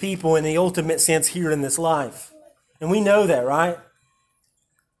perfect people in the ultimate sense here in this life. And we know that, right?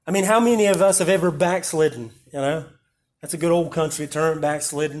 I mean, how many of us have ever backslidden, you know? That's a good old country term,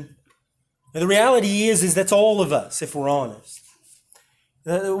 backslidden. And the reality is that's all of us, if we're honest.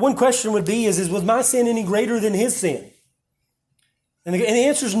 One question would be, was my sin any greater than his sin? And the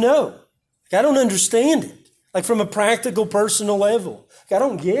answer is no. I don't understand it. Like from a practical, personal level. I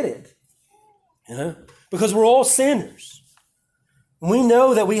don't get it. You know? Because we're all sinners. And we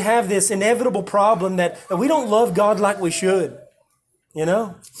know that we have this inevitable problem that we don't love God like we should. You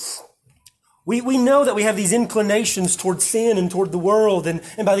know? We know that we have these inclinations toward sin and toward the world. And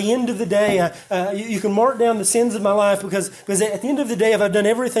by the end of the day, you can mark down the sins of my life because at the end of the day, if I've done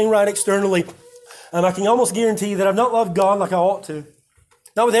everything right externally, I can almost guarantee that I've not loved God like I ought to.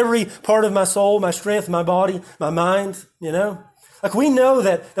 Not with every part of my soul, my strength, my body, my mind, you know. Like we know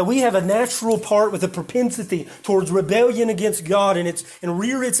that we have a natural part with a propensity towards rebellion against God and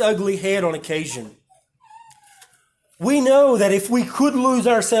rear its ugly head on occasion. We know that if we could lose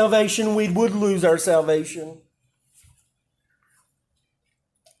our salvation, we would lose our salvation.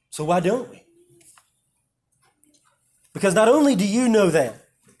 So why don't we? Because not only do you know that,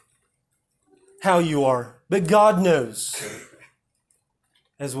 how you are, but God knows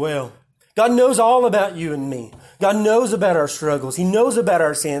as well. God knows all about you and me. God knows about our struggles. He knows about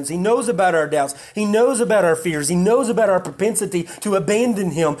our sins. He knows about our doubts. He knows about our fears. He knows about our propensity to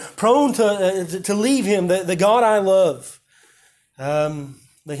abandon him, prone to leave him, the God I love.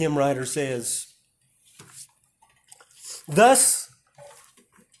 The hymn writer says, thus,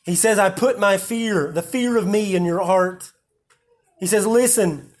 he says, I put my fear, the fear of me in your heart. He says,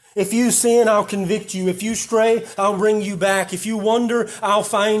 listen, if you sin, I'll convict you. If you stray, I'll bring you back. If you wander, I'll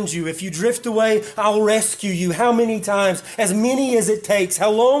find you. If you drift away, I'll rescue you. How many times? As many as it takes.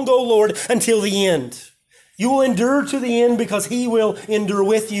 How long, O Lord, until the end? You will endure to the end because he will endure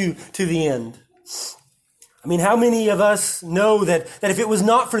with you to the end. I mean, how many of us know that if it was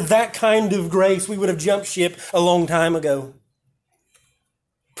not for that kind of grace, we would have jumped ship a long time ago?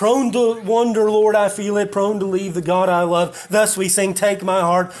 Prone to wander, Lord, I feel it. Prone to leave the God I love. Thus we sing, take my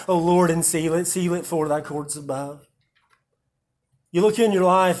heart, O Lord, and seal it for thy courts above. You look in your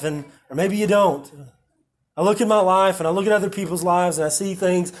life, or maybe you don't. I look at my life, and I look at other people's lives, and I see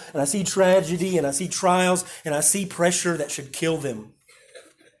things, and I see tragedy, and I see trials, and I see pressure that should kill them.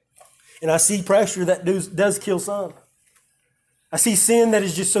 And I see pressure that does kill some. I see sin that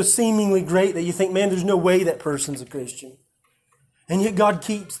is just so seemingly great that you think, man, there's no way that person's a Christian. And yet God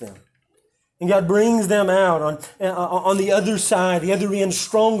keeps them. And God brings them out on the other side, the other end,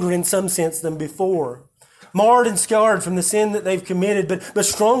 stronger in some sense than before. marred and scarred from the sin that they've committed, but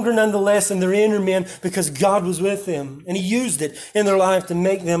stronger nonetheless in their inner man because God was with them. And He used it in their life to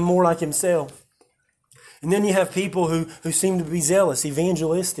make them more like Himself. And then you have people who seem to be zealous,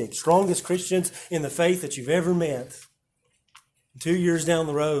 evangelistic, strongest Christians in the faith that you've ever met. 2 years down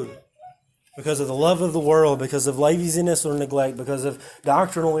the road, because of the love of the world, because of laziness or neglect, because of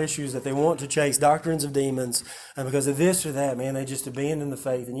doctrinal issues that they want to chase, doctrines of demons, and because of this or that, man, they just abandon the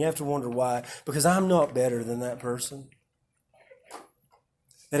faith. And you have to wonder why. Because I'm not better than that person.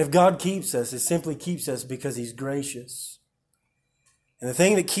 That if God keeps us, it simply keeps us because He's gracious. And the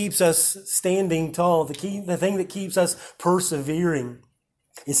thing that keeps us standing tall, the thing that keeps us persevering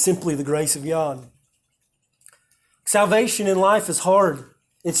is simply the grace of God. Salvation in life is hard.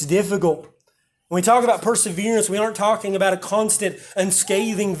 It's difficult. When we talk about perseverance, we aren't talking about a constant,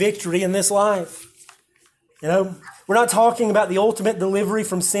 unscathing victory in this life. You know, we're not talking about the ultimate delivery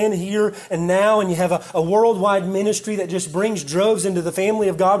from sin here and now, and you have a worldwide ministry that just brings droves into the family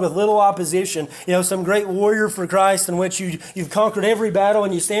of God with little opposition. You know, some great warrior for Christ in which you've conquered every battle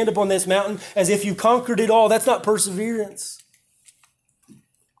and you stand up on this mountain as if you've conquered it all. That's not perseverance.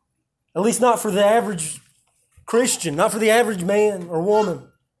 At least not for the average Christian, not for the average man or woman.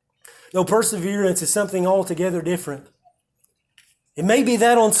 No, perseverance is something altogether different. It may be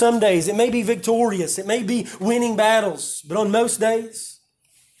that on some days. It may be victorious. It may be winning battles. But on most days,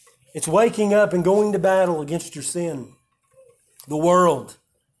 it's waking up and going to battle against your sin, the world,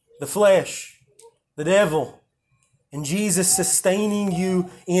 the flesh, the devil, and Jesus sustaining you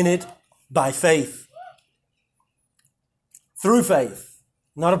in it by faith. Through faith,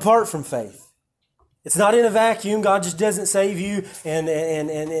 not apart from faith. It's not in a vacuum. God just doesn't save you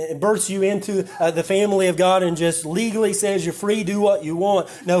and births you into the family of God and just legally says you're free, do what you want.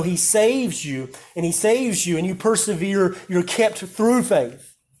 No, He saves you, and you persevere. You're kept through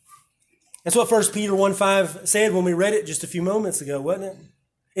faith. That's what 1 Peter 1:5 said when we read it just a few moments ago, wasn't it?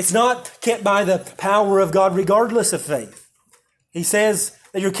 It's not kept by the power of God regardless of faith. He says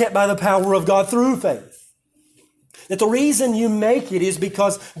that you're kept by the power of God through faith. That the reason you make it is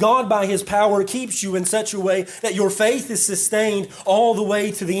because God by His power keeps you in such a way that your faith is sustained all the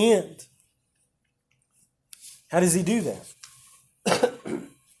way to the end. How does He do that?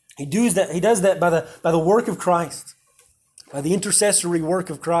 He does that by the work of Christ, by the intercessory work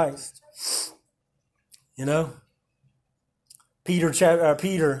of Christ. You know, Peter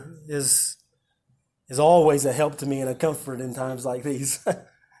is always a help to me and a comfort in times like these.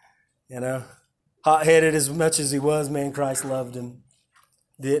 You know. Hot-headed as much as he was, man, Christ loved him,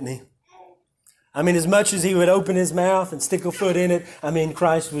 didn't He? I mean, as much as he would open his mouth and stick a foot in it, I mean,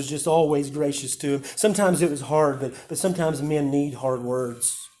 Christ was just always gracious to him. Sometimes it was hard, but sometimes men need hard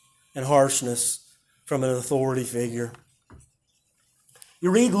words and harshness from an authority figure.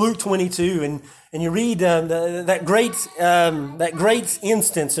 You read Luke 22, and you read that great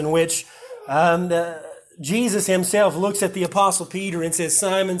instance in which Jesus Himself looks at the Apostle Peter and says,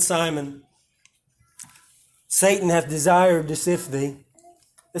 "Simon, Simon, Satan hath desired to sift thee."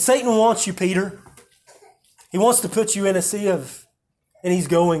 That Satan wants you, Peter. He wants to put you in a sieve, and he's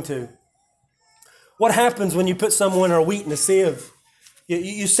going to. What happens when you put someone or wheat in a sieve?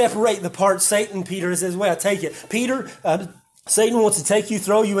 You separate the parts. Satan, Peter says, "Well, I take it." Peter, Satan wants to take you,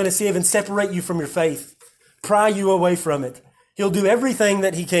 throw you in a sieve, and separate you from your faith, pry you away from it. He'll do everything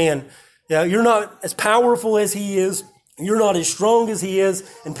that he can. You're not as powerful as he is. You're not as strong as he is.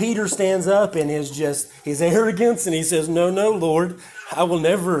 And Peter stands up in his arrogance, and he says, No, Lord, I will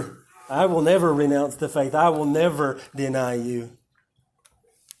never renounce the faith. I will never deny you.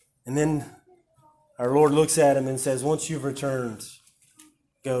 And then our Lord looks at him and says, once you've returned,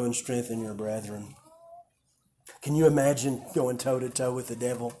 go and strengthen your brethren. Can you imagine going toe to toe with the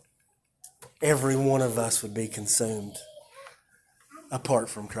devil? Every one of us would be consumed apart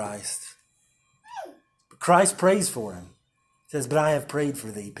from Christ. Christ prays for him. He says, but I have prayed for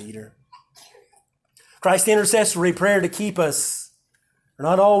thee, Peter. Christ's intercessory prayer to keep us, are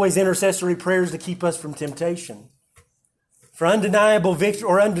not always intercessory prayers to keep us from temptation, for undeniable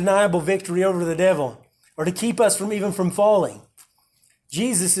victory over the devil, or to keep us from falling.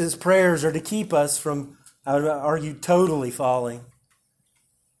 Jesus' prayers are to keep us from, are you totally falling?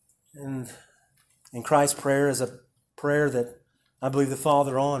 And Christ's prayer is a prayer that I believe the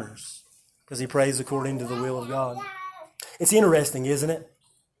Father honors, because he prays according to the will of God. It's interesting, isn't it?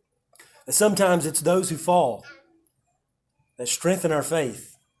 That sometimes it's those who fall that strengthen our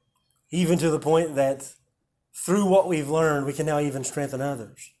faith, even to the point that through what we've learned, we can now even strengthen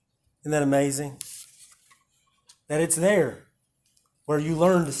others. Isn't that amazing? That it's there. where you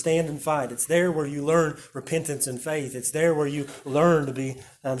learn to stand and fight. It's there where you learn repentance and faith. It's there where you learn to be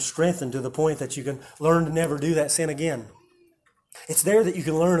strengthened to the point that you can learn to never do that sin again. It's there that you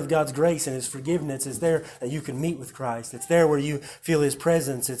can learn of God's grace and His forgiveness. It's there that you can meet with Christ. It's there where you feel His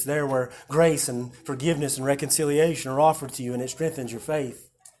presence. It's there where grace and forgiveness and reconciliation are offered to you, and it strengthens your faith.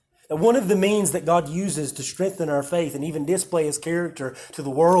 And one of the means that God uses to strengthen our faith and even display His character to the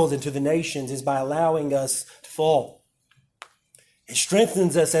world and to the nations is by allowing us to fall. It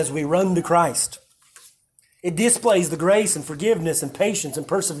strengthens us as we run to Christ. It displays the grace and forgiveness and patience and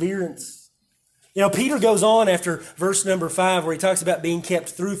perseverance. You know, Peter goes on after verse number 5 where he talks about being kept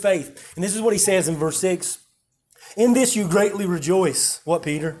through faith. And this is what he says in verse 6. In this you greatly rejoice. What,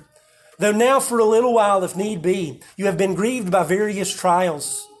 Peter? Though now for a little while, if need be, you have been grieved by various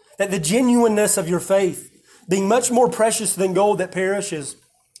trials, that the genuineness of your faith, being much more precious than gold that perishes,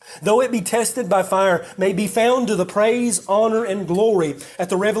 though it be tested by fire, may be found to the praise, honor, and glory at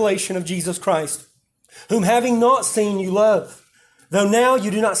the revelation of Jesus Christ, whom having not seen you love. Though now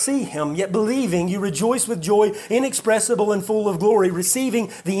you do not see Him, yet believing you rejoice with joy inexpressible and full of glory,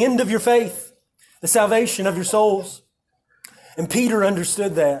 receiving the end of your faith, the salvation of your souls. And Peter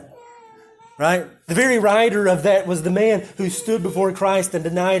understood that, right? The very writer of that was the man who stood before Christ and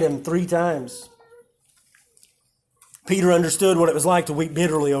denied Him 3 times. Peter understood what it was like to weep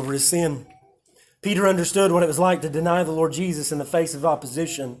bitterly over his sin. Peter understood what it was like to deny the Lord Jesus in the face of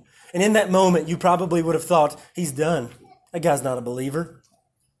opposition. And in that moment, you probably would have thought, he's done. That guy's not a believer.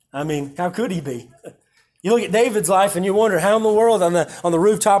 I mean, how could he be? You look at David's life and you wonder, how in the world on the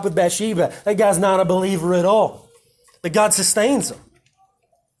rooftop with Bathsheba, that guy's not a believer at all. But God sustains him.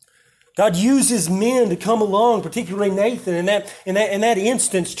 God uses men to come along, particularly Nathan in that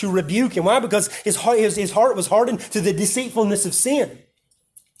instance, to rebuke him. Why? Because his heart was hardened to the deceitfulness of sin.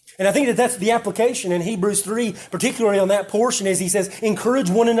 And I think that that's the application in Hebrews 3, particularly on that portion, as he says, encourage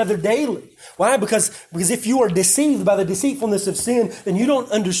one another daily. Why? Because if you are deceived by the deceitfulness of sin, then you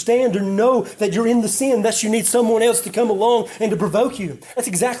don't understand or know that you're in the sin. Thus you need someone else to come along and to provoke you. That's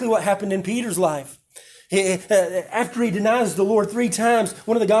exactly what happened in Peter's life. After he denies the Lord 3 times,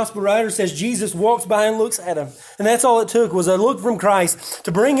 one of the gospel writers says Jesus walks by and looks at him. And that's all it took was a look from Christ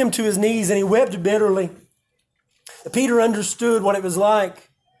to bring him to his knees, and he wept bitterly. Peter understood what it was like.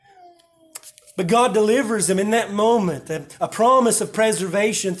 But God delivers him in that moment, a promise of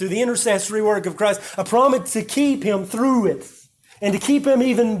preservation through the intercessory work of Christ, a promise to keep him through it and to keep him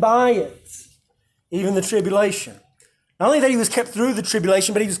even by it, even the tribulation. Not only that he was kept through the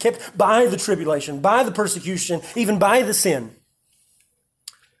tribulation, but he was kept by the tribulation, by the persecution, even by the sin.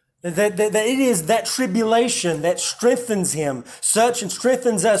 That it is that tribulation that strengthens him, and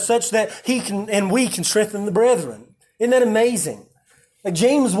strengthens us such that he can and we can strengthen the brethren. Isn't that amazing? Like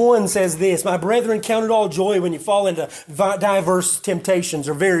James 1 says this, my brethren, count it all joy when you fall into diverse temptations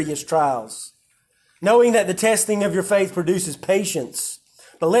or various trials, knowing that the testing of your faith produces patience.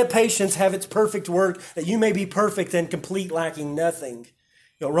 But let patience have its perfect work, that you may be perfect and complete, lacking nothing.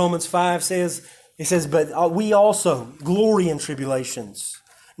 You know, Romans 5 says, it says, but we also glory in tribulations,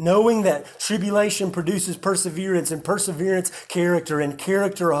 knowing that tribulation produces perseverance, and perseverance, character, and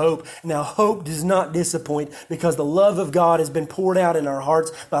character, hope. Now, hope does not disappoint, because the love of God has been poured out in our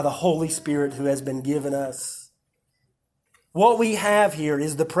hearts by the Holy Spirit who has been given us. What we have here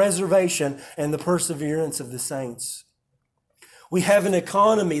is the preservation and the perseverance of the saints. We have an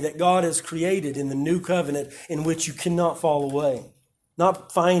economy that God has created in the new covenant in which you cannot fall away.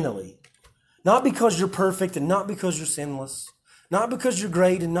 Not finally. Not because you're perfect and not because you're sinless. Not because you're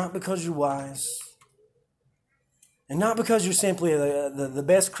great and not because you're wise. And not because you're simply the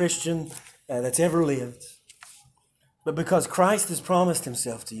best Christian that's ever lived. But because Christ has promised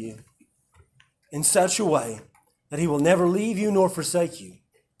himself to you in such a way that he will never leave you nor forsake you.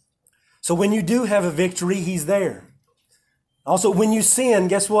 So when you do have a victory, he's there. Also, when you sin,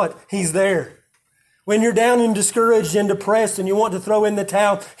 guess what? He's there. When you're down and discouraged and depressed and you want to throw in the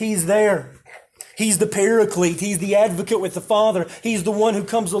towel, he's there. He's the paraclete. He's the advocate with the Father. He's the one who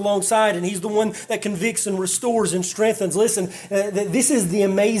comes alongside, and he's the one that convicts and restores and strengthens. Listen, this is the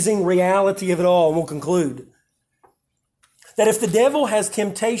amazing reality of it all, and we'll conclude. That if the devil has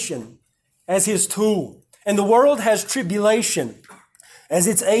temptation as his tool, and the world has tribulation as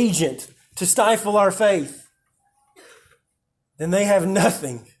its agent to stifle our faith, then they have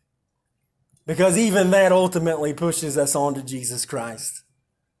nothing, because even that ultimately pushes us on to Jesus Christ.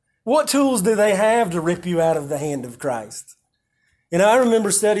 What tools do they have to rip you out of the hand of Christ? You know, I remember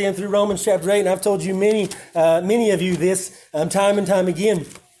studying through Romans chapter 8, and I've told you many of you this time and time again.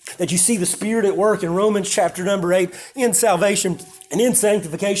 That you see the Spirit at work in Romans chapter number 8 in salvation and in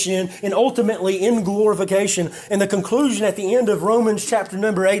sanctification and ultimately in glorification. And the conclusion at the end of Romans chapter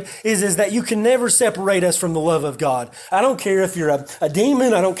number 8 is that you can never separate us from the love of God. I don't care if you're a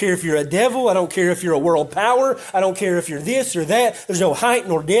demon. I don't care if you're a devil. I don't care if you're a world power. I don't care if you're this or that. There's no height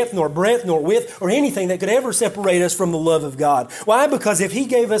nor depth nor breadth nor width or anything that could ever separate us from the love of God. Why? Because if He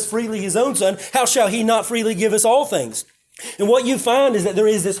gave us freely His own Son, how shall He not freely give us all things? And what you find is that there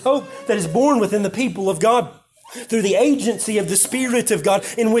is this hope that is born within the people of God through the agency of the Spirit of God,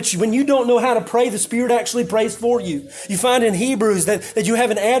 in which when you don't know how to pray, the Spirit actually prays for you. You find in Hebrews that you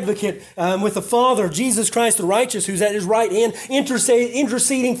have an advocate with the Father, Jesus Christ the righteous, who's at His right hand,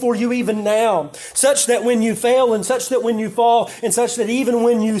 interceding for you even now, such that when you fail and such that when you fall and such that even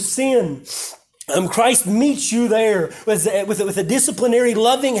when you sin, Christ meets you there with a disciplinary,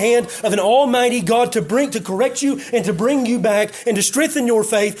 loving hand of an almighty God to correct you and to bring you back and to strengthen your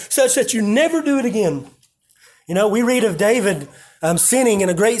faith such that you never do it again. You know, we read of David sinning in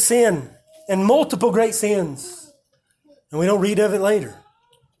a great sin and multiple great sins, and we don't read of it later.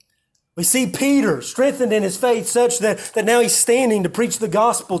 We see Peter strengthened in his faith such that now he's standing to preach the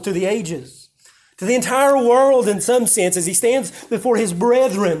gospel to the ages, to the entire world in some sense, as he stands before his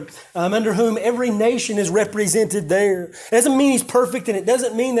brethren, under whom every nation is represented there. It doesn't mean he's perfect, and it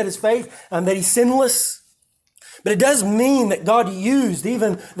doesn't mean that his faith, that he's sinless. But it does mean that God used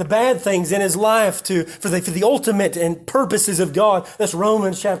even the bad things in his life for the ultimate and purposes of God. That's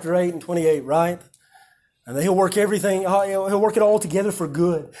Romans chapter 8 and 28, right? And that He'll work everything, He'll work it all together for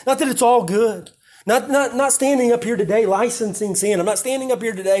good. Not that it's all good. Not standing up here today licensing sin. I'm not standing up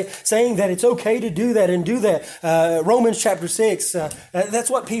here today saying that it's okay to do that and do that. Romans chapter 6, that's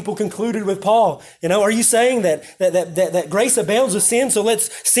what people concluded with Paul. You know, are you saying that grace abounds with sin, so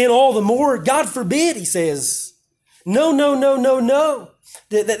let's sin all the more? God forbid, he says. No.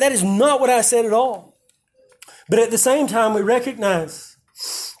 That is not what I said at all. But at the same time, we recognize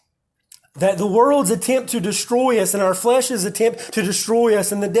that the world's attempt to destroy us and our flesh's attempt to destroy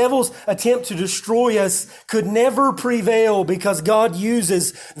us and the devil's attempt to destroy us could never prevail, because God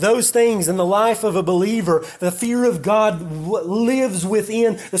uses those things in the life of a believer. The fear of God lives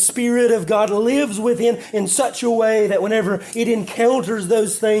within, the Spirit of God lives within in such a way that whenever it encounters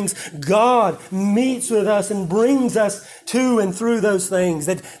those things, God meets with us and brings us to and through those things.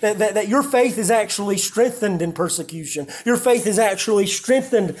 That your faith is actually strengthened in persecution. Your faith is actually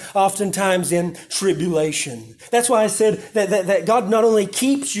strengthened oftentimes in tribulation. That's why I said that God not only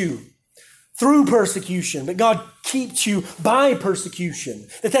keeps you through persecution, but God keeps you by persecution.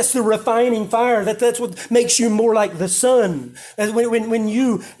 That's the refining fire. That's what makes you more like the Son. When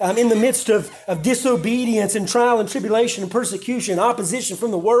you, in the midst of disobedience and trial and tribulation and persecution, opposition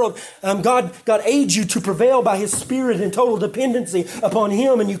from the world, God aids you to prevail by His Spirit in total dependency upon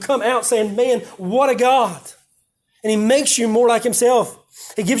Him, and you come out saying, man, what a God. And He makes you more like Himself.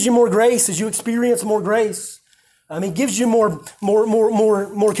 He gives you more grace as you experience more grace. He gives you more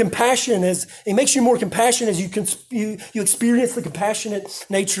compassion He makes you more compassionate as you experience the compassionate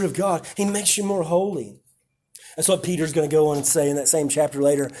nature of God. He makes you more holy. That's what Peter's going to go on and say in that same chapter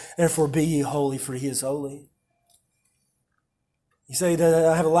later. Therefore be ye holy, for He is holy. You say that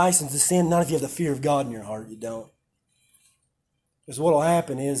I have a license to sin. Not if you have the fear of God in your heart. You don't. Because what will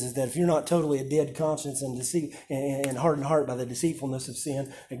happen is that if you're not totally a dead conscience and hardened heart by the deceitfulness of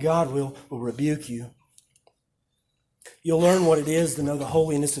sin, God will rebuke you. You'll learn what it is to know the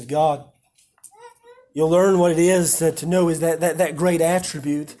holiness of God. You'll learn what it is to know is that great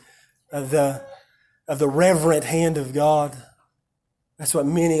attribute of the reverent hand of God. That's what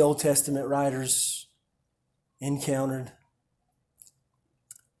many Old Testament writers encountered.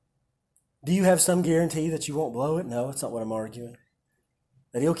 Do you have some guarantee that you won't blow it? No, that's not what I'm arguing.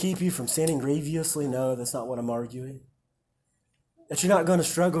 That He'll keep you from sinning grievously? No, that's not what I'm arguing. That you're not going to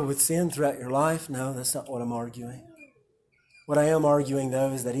struggle with sin throughout your life? No, that's not what I'm arguing. What I am arguing,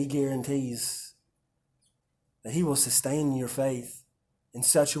 though, is that He guarantees that He will sustain your faith in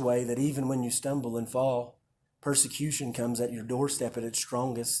such a way that even when you stumble and fall, persecution comes at your doorstep at its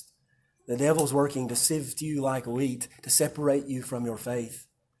strongest. The devil's working to sift you like wheat, to separate you from your faith.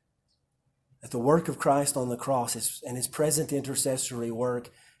 That the work of Christ on the cross and His present intercessory work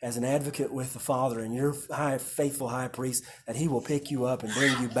as an advocate with the Father and your faithful high priest, that He will pick you up and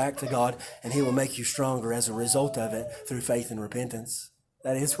bring you back to God, and He will make you stronger as a result of it through faith and repentance.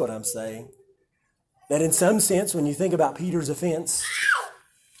 That is what I'm saying. That in some sense, when you think about Peter's offense,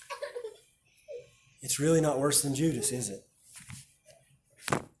 it's really not worse than Judas, is it?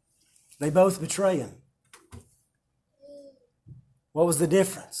 They both betray Him. What was the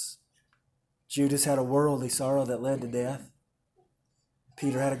difference? Judas had a worldly sorrow that led to death.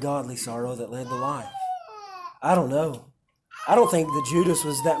 Peter had a godly sorrow that led to life. I don't know. I don't think that Judas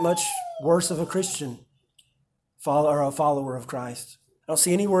was that much worse of a Christian or a follower of Christ. I don't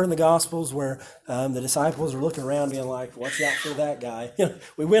see anywhere in the Gospels where the disciples are looking around being like, watch out for that guy.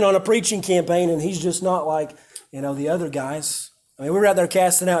 We went on a preaching campaign and he's just not like, the other guys. I mean, we were out there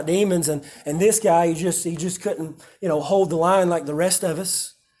casting out demons and this guy, he just couldn't, hold the line like the rest of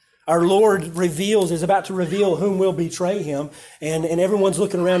us. Our Lord is about to reveal whom will betray him. And everyone's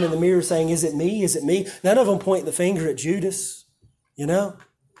looking around in the mirror saying, is it me? Is it me? None of them point the finger at Judas,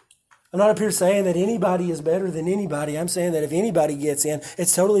 I'm not up here saying that anybody is better than anybody. I'm saying that if anybody gets in,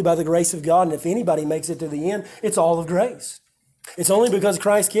 it's totally by the grace of God. And if anybody makes it to the end, it's all of grace. It's only because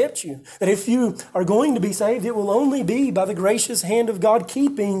Christ kept you. That if you are going to be saved, it will only be by the gracious hand of God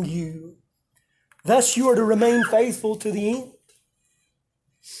keeping you. Thus you are to remain faithful to the end.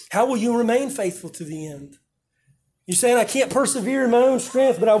 How will you remain faithful to the end? You're saying, I can't persevere in my own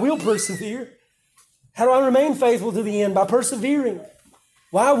strength, but I will persevere. How do I remain faithful to the end? By persevering.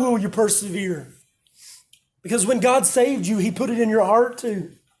 Why will you persevere? Because when God saved you, he put it in your heart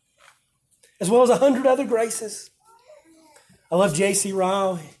too, as well as 100 other graces. I love J.C.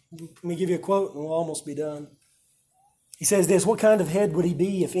 Ryle. Let me give you a quote and we'll almost be done. He says this, what kind of head would he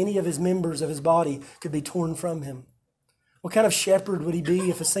be if any of his members of his body could be torn from him? What kind of shepherd would he be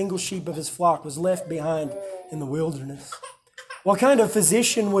if a single sheep of his flock was left behind in the wilderness? What kind of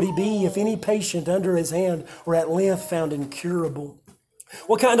physician would he be if any patient under his hand were at length found incurable?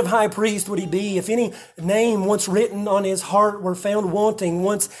 What kind of high priest would he be if any name once written on his heart were found wanting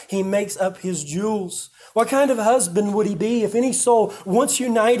once he makes up his jewels? What kind of husband would he be if any soul once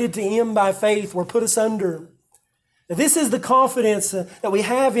united to him by faith were put asunder? This is the confidence that we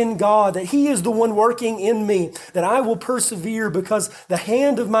have in God, that he is the one working in me, that I will persevere because the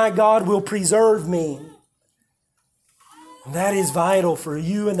hand of my God will preserve me. And that is vital for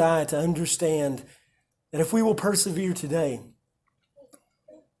you and I to understand that if we will persevere today,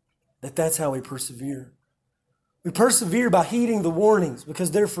 that's how we persevere. We persevere by heeding the warnings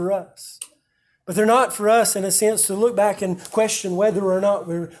because they're for us. But they're not for us in a sense to look back and question whether or not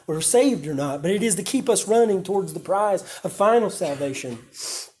we're saved or not. But it is to keep us running towards the prize of final salvation.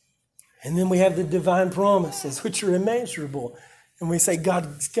 And then we have the divine promises, which are immeasurable. And we say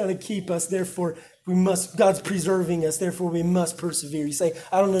God's going to keep us, therefore God's preserving us, therefore we must persevere. You say,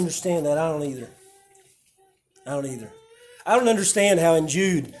 I don't understand that. I don't either. I don't understand how in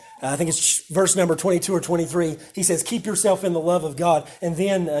Jude, I think it's verse number 22 or 23, he says, keep yourself in the love of God. And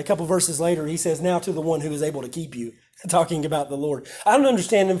then a couple verses later, he says, now to the one who is able to keep you, talking about the Lord. I don't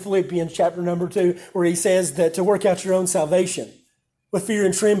understand in Philippians chapter number 2, where he says that to work out your own salvation with fear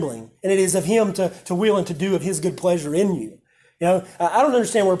and trembling. And it is of him to will and to do of his good pleasure in you. I don't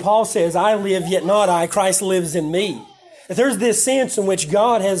understand where Paul says, I live yet not I, Christ lives in me. That there's this sense in which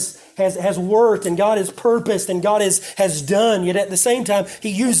God has worked and God has purposed and God has done, yet at the same time, he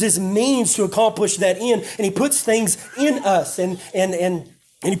uses means to accomplish that end, and he puts things in us and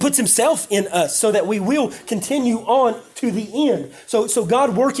he puts himself in us so that we will continue on to the end. So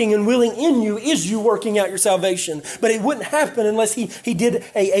God working and willing in you is you working out your salvation. But it wouldn't happen unless he did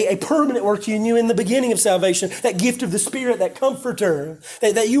a permanent work in you in the beginning of salvation, that gift of the Spirit, that comforter,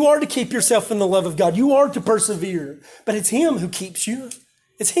 that you are to keep yourself in the love of God. You are to persevere. But it's him who keeps you.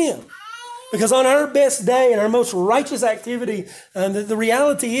 It's him. Because on our best day and our most righteous activity, the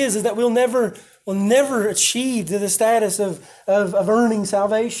reality is that we'll never achieve to the status of earning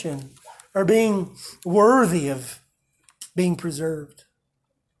salvation or being worthy of being preserved.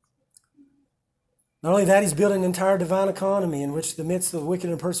 Not only that, he's built an entire divine economy in which the midst of the wicked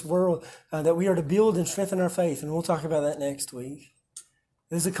and perverse world that we are to build and strengthen our faith. And we'll talk about that next week.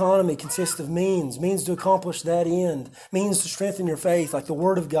 This economy consists of means to accomplish that end, means to strengthen your faith, like the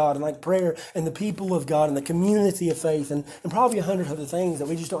Word of God and like prayer and the people of God and the community of faith and probably 100 other things that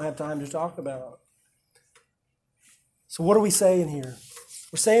we just don't have time to talk about. So what are we saying here?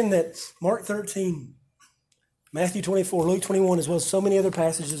 We're saying that Mark 13, Matthew 24, Luke 21, as well as so many other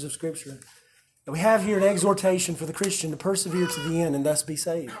passages of Scripture, that we have here an exhortation for the Christian to persevere to the end and thus be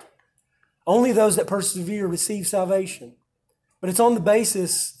saved. Only those that persevere receive salvation. But it's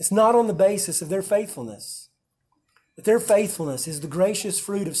not on the basis of their faithfulness. But their faithfulness is the gracious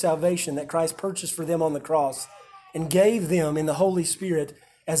fruit of salvation that Christ purchased for them on the cross and gave them in the Holy Spirit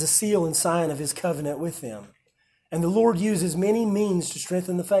as a seal and sign of his covenant with them. And the Lord uses many means to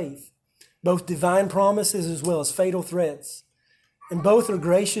strengthen the faith, both divine promises as well as fatal threats. And both are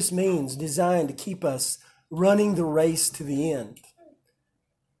gracious means designed to keep us running the race to the end.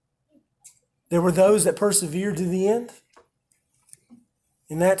 There were those that persevered to the end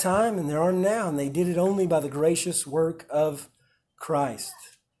in that time, and there are now, and they did it only by the gracious work of Christ.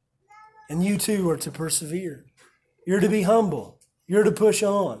 And you too are to persevere. You're to be humble. You're to push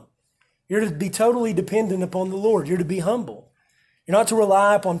on. You're to be totally dependent upon the Lord. You're to be humble. You're not to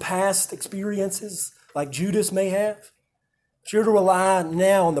rely upon past experiences like Judas may have. But you're to rely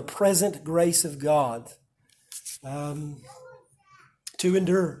now on the present grace of God to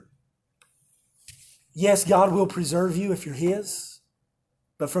endure. Yes, God will preserve you if you're His.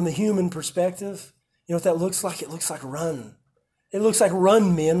 But from the human perspective, you know what that looks like? It looks like run. It looks like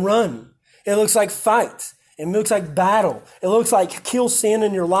run, men, run. It looks like fight. It looks like battle. It looks like kill sin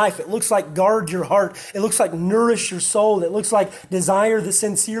in your life. It looks like guard your heart. It looks like nourish your soul. It looks like desire the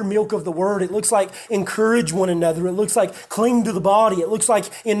sincere milk of the word. It looks like encourage one another. It looks like cling to the body. It looks like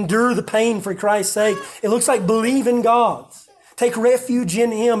endure the pain for Christ's sake. It looks like believe in God. Take refuge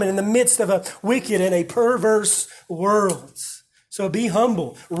in Him and in the midst of a wicked and a perverse world. So be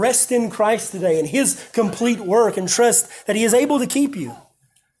humble. Rest in Christ today and His complete work and trust that He is able to keep you.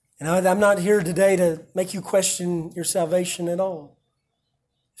 And I'm not here today to make you question your salvation at all.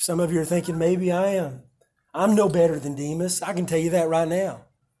 Some of you are thinking, maybe I am. I'm no better than Demas. I can tell you that right now.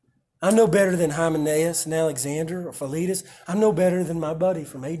 I'm no better than Hymenaeus and Alexander or Philetus. I'm no better than my buddy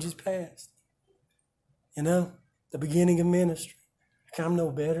from ages past. You know, the beginning of ministry. I'm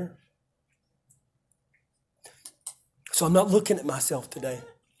no better. So I'm not looking at myself today.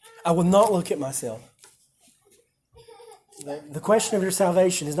 I will not look at myself. The question of your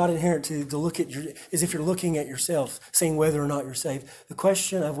salvation is not inherent to look at is if you're looking at yourself, seeing whether or not you're saved. The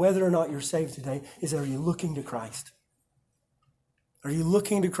question of whether or not you're saved today is, are you looking to Christ? Are you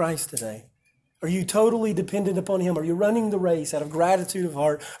looking to Christ today? Are you totally dependent upon Him? Are you running the race out of gratitude of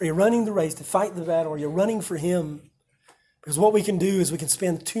heart? Are you running the race to fight the battle? Are you running for Him? Because what we can do is we can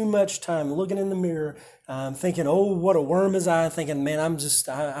spend too much time looking in the mirror, thinking, "Oh, what a worm is I!" Thinking, "Man,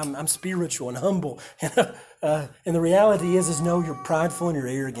 I'm spiritual and humble." And the reality is no, you're prideful and you're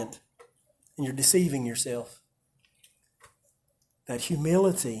arrogant, and you're deceiving yourself. That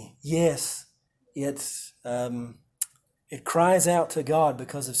humility, yes, it cries out to God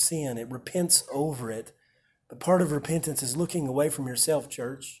because of sin. It repents over it, but part of repentance is looking away from yourself,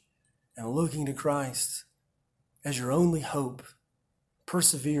 church, and looking to Christ as your only hope,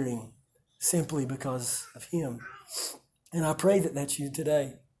 persevering simply because of Him. And I pray that that's you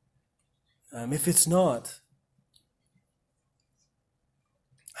today. If it's not,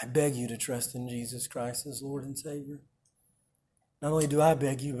 I beg you to trust in Jesus Christ as Lord and Savior. Not only do I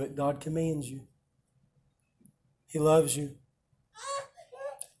beg you, but God commands you. He loves you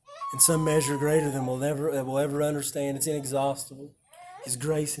in some measure greater than we'll ever understand. It's inexhaustible. His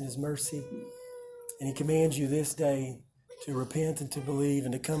grace and His mercy. And He commands you this day to repent and to believe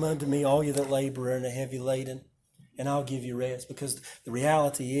and to come unto me, all you that labor and are heavy laden, and I'll give you rest. Because the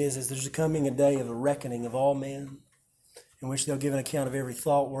reality is there's coming a day of a reckoning of all men in which they'll give an account of every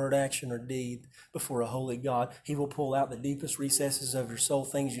thought, word, action, or deed before a holy God. He will pull out the deepest recesses of your soul,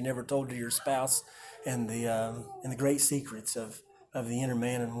 things you never told to your spouse, and the great secrets of the inner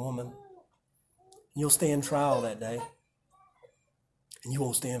man and woman. And you'll stand trial that day, and you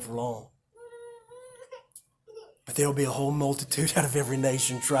won't stand for long. But there will be a whole multitude out of every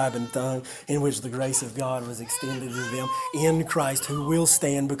nation, tribe, and tongue in which the grace of God was extended to them in Christ, who will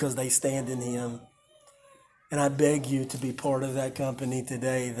stand because they stand in Him. And I beg you to be part of that company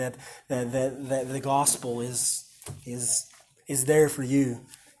today, that the gospel is there for you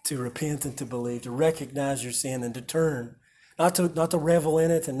to repent and to believe, to recognize your sin and to turn. Not to revel in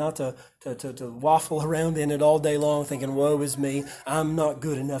it and not to waffle around in it all day long thinking, woe is me, I'm not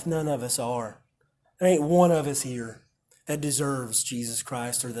good enough. None of us are. There ain't one of us here that deserves Jesus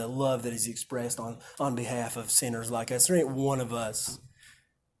Christ or the love that He's expressed on behalf of sinners like us. There ain't one of us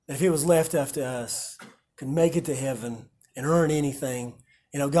that if it was left up to us could make it to heaven and earn anything.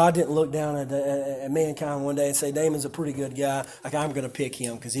 You know, God didn't look down at mankind one day and say, Damon's a pretty good guy, like I'm going to pick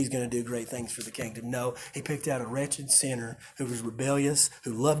him because he's going to do great things for the kingdom. No, He picked out a wretched sinner who was rebellious,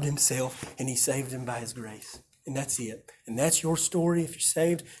 who loved himself, and He saved him by His grace. And that's it. And that's your story if you're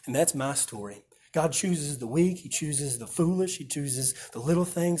saved, and that's my story. God chooses the weak, He chooses the foolish, He chooses the little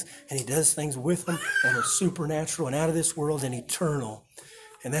things, and He does things with them that are supernatural and out of this world and eternal.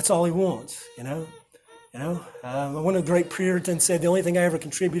 And that's all He wants, you know. One of the great Puritans said the only thing I ever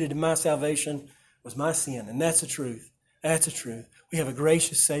contributed to my salvation was my sin, and that's the truth. That's the truth. We have a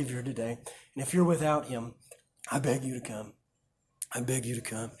gracious Savior today, and if you're without Him, I beg you to come. I beg you to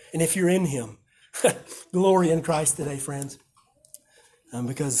come. And if you're in Him, glory in Christ today, friends,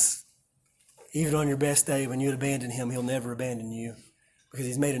 because even on your best day, when you'd abandon Him, He'll never abandon you, because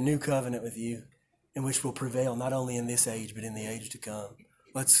He's made a new covenant with you in which will prevail not only in this age, but in the age to come.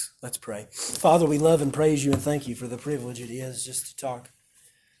 Let's pray. Father, we love and praise you and thank you for the privilege it is just to talk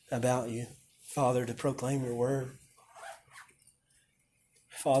about you. Father, to proclaim your word.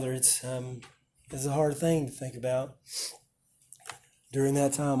 Father, it's a hard thing to think about. During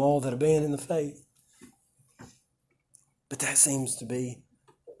that time, all that abandoned the faith. But that seems to be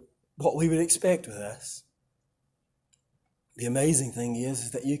what we would expect with us. The amazing thing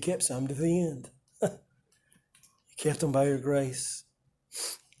is that you kept some to the end. You kept them by your grace.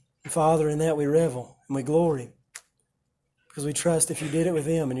 And Father, in that we revel and we glory because we trust if you did it with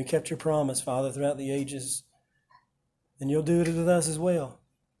them and you kept your promise, Father, throughout the ages, then you'll do it with us as well.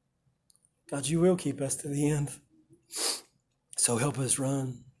 God, you will keep us to the end. So help us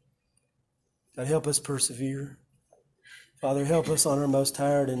run. God, help us persevere. Father, help us on our most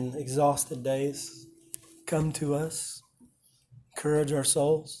tired and exhausted days. Come to us. Encourage our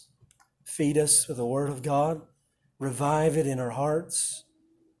souls. Feed us with the Word of God. Revive it in our hearts.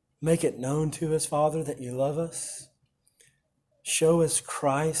 Make it known to us, Father, that you love us. Show us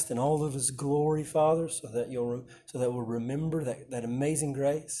Christ in all of His glory, Father, so that we'll remember that amazing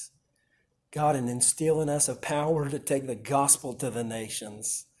grace. God, and instill in us a power to take the gospel to the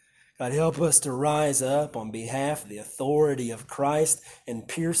nations. God, help us to rise up on behalf of the authority of Christ and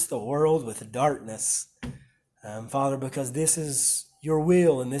pierce the world with darkness. Father, because this is your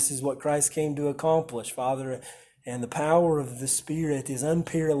will and this is what Christ came to accomplish, Father. And the power of the Spirit is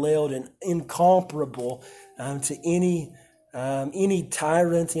unparalleled and incomparable to any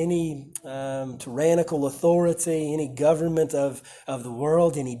tyrant, any tyrannical authority, any government of the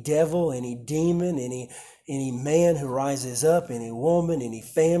world, any devil, any demon, any man who rises up, any woman, any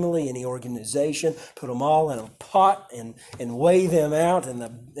family, any organization. Put them all in a pot and weigh them out, and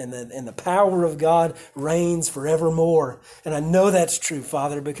the power of God reigns forevermore. And I know that's true,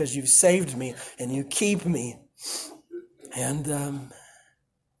 Father, because you've saved me and you keep me. And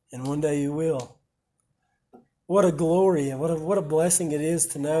one day you will. What a glory and what a blessing it is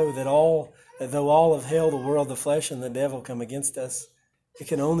to know that though all of hell, the world, the flesh, and the devil come against us, it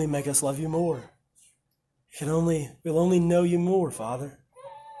can only make us love you more. We'll only know you more, Father.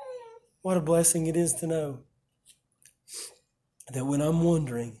 What a blessing it is to know that when I'm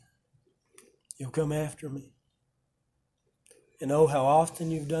wandering, you'll come after me. And oh, how often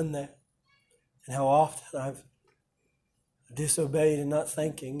you've done that, and how often I've disobeyed and not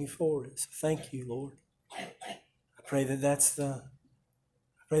thanking you for it. So thank you, Lord. I pray that's a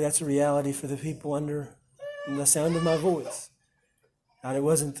reality for the people under the sound of my voice. God, it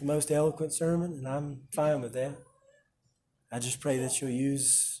wasn't the most eloquent sermon, and I'm fine with that. I just pray that you'll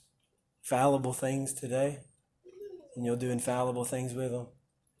use fallible things today, and you'll do infallible things with them.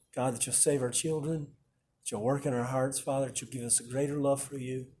 God, that you'll save our children, that you'll work in our hearts, Father, that you'll give us a greater love for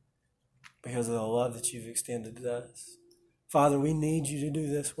you because of the love that you've extended to us. Father, we need you to do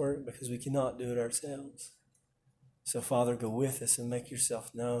this work because we cannot do it ourselves. So, Father, go with us and make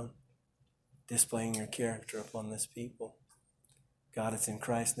yourself known, displaying your character upon this people. God, it's in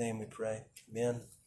Christ's name we pray. Amen.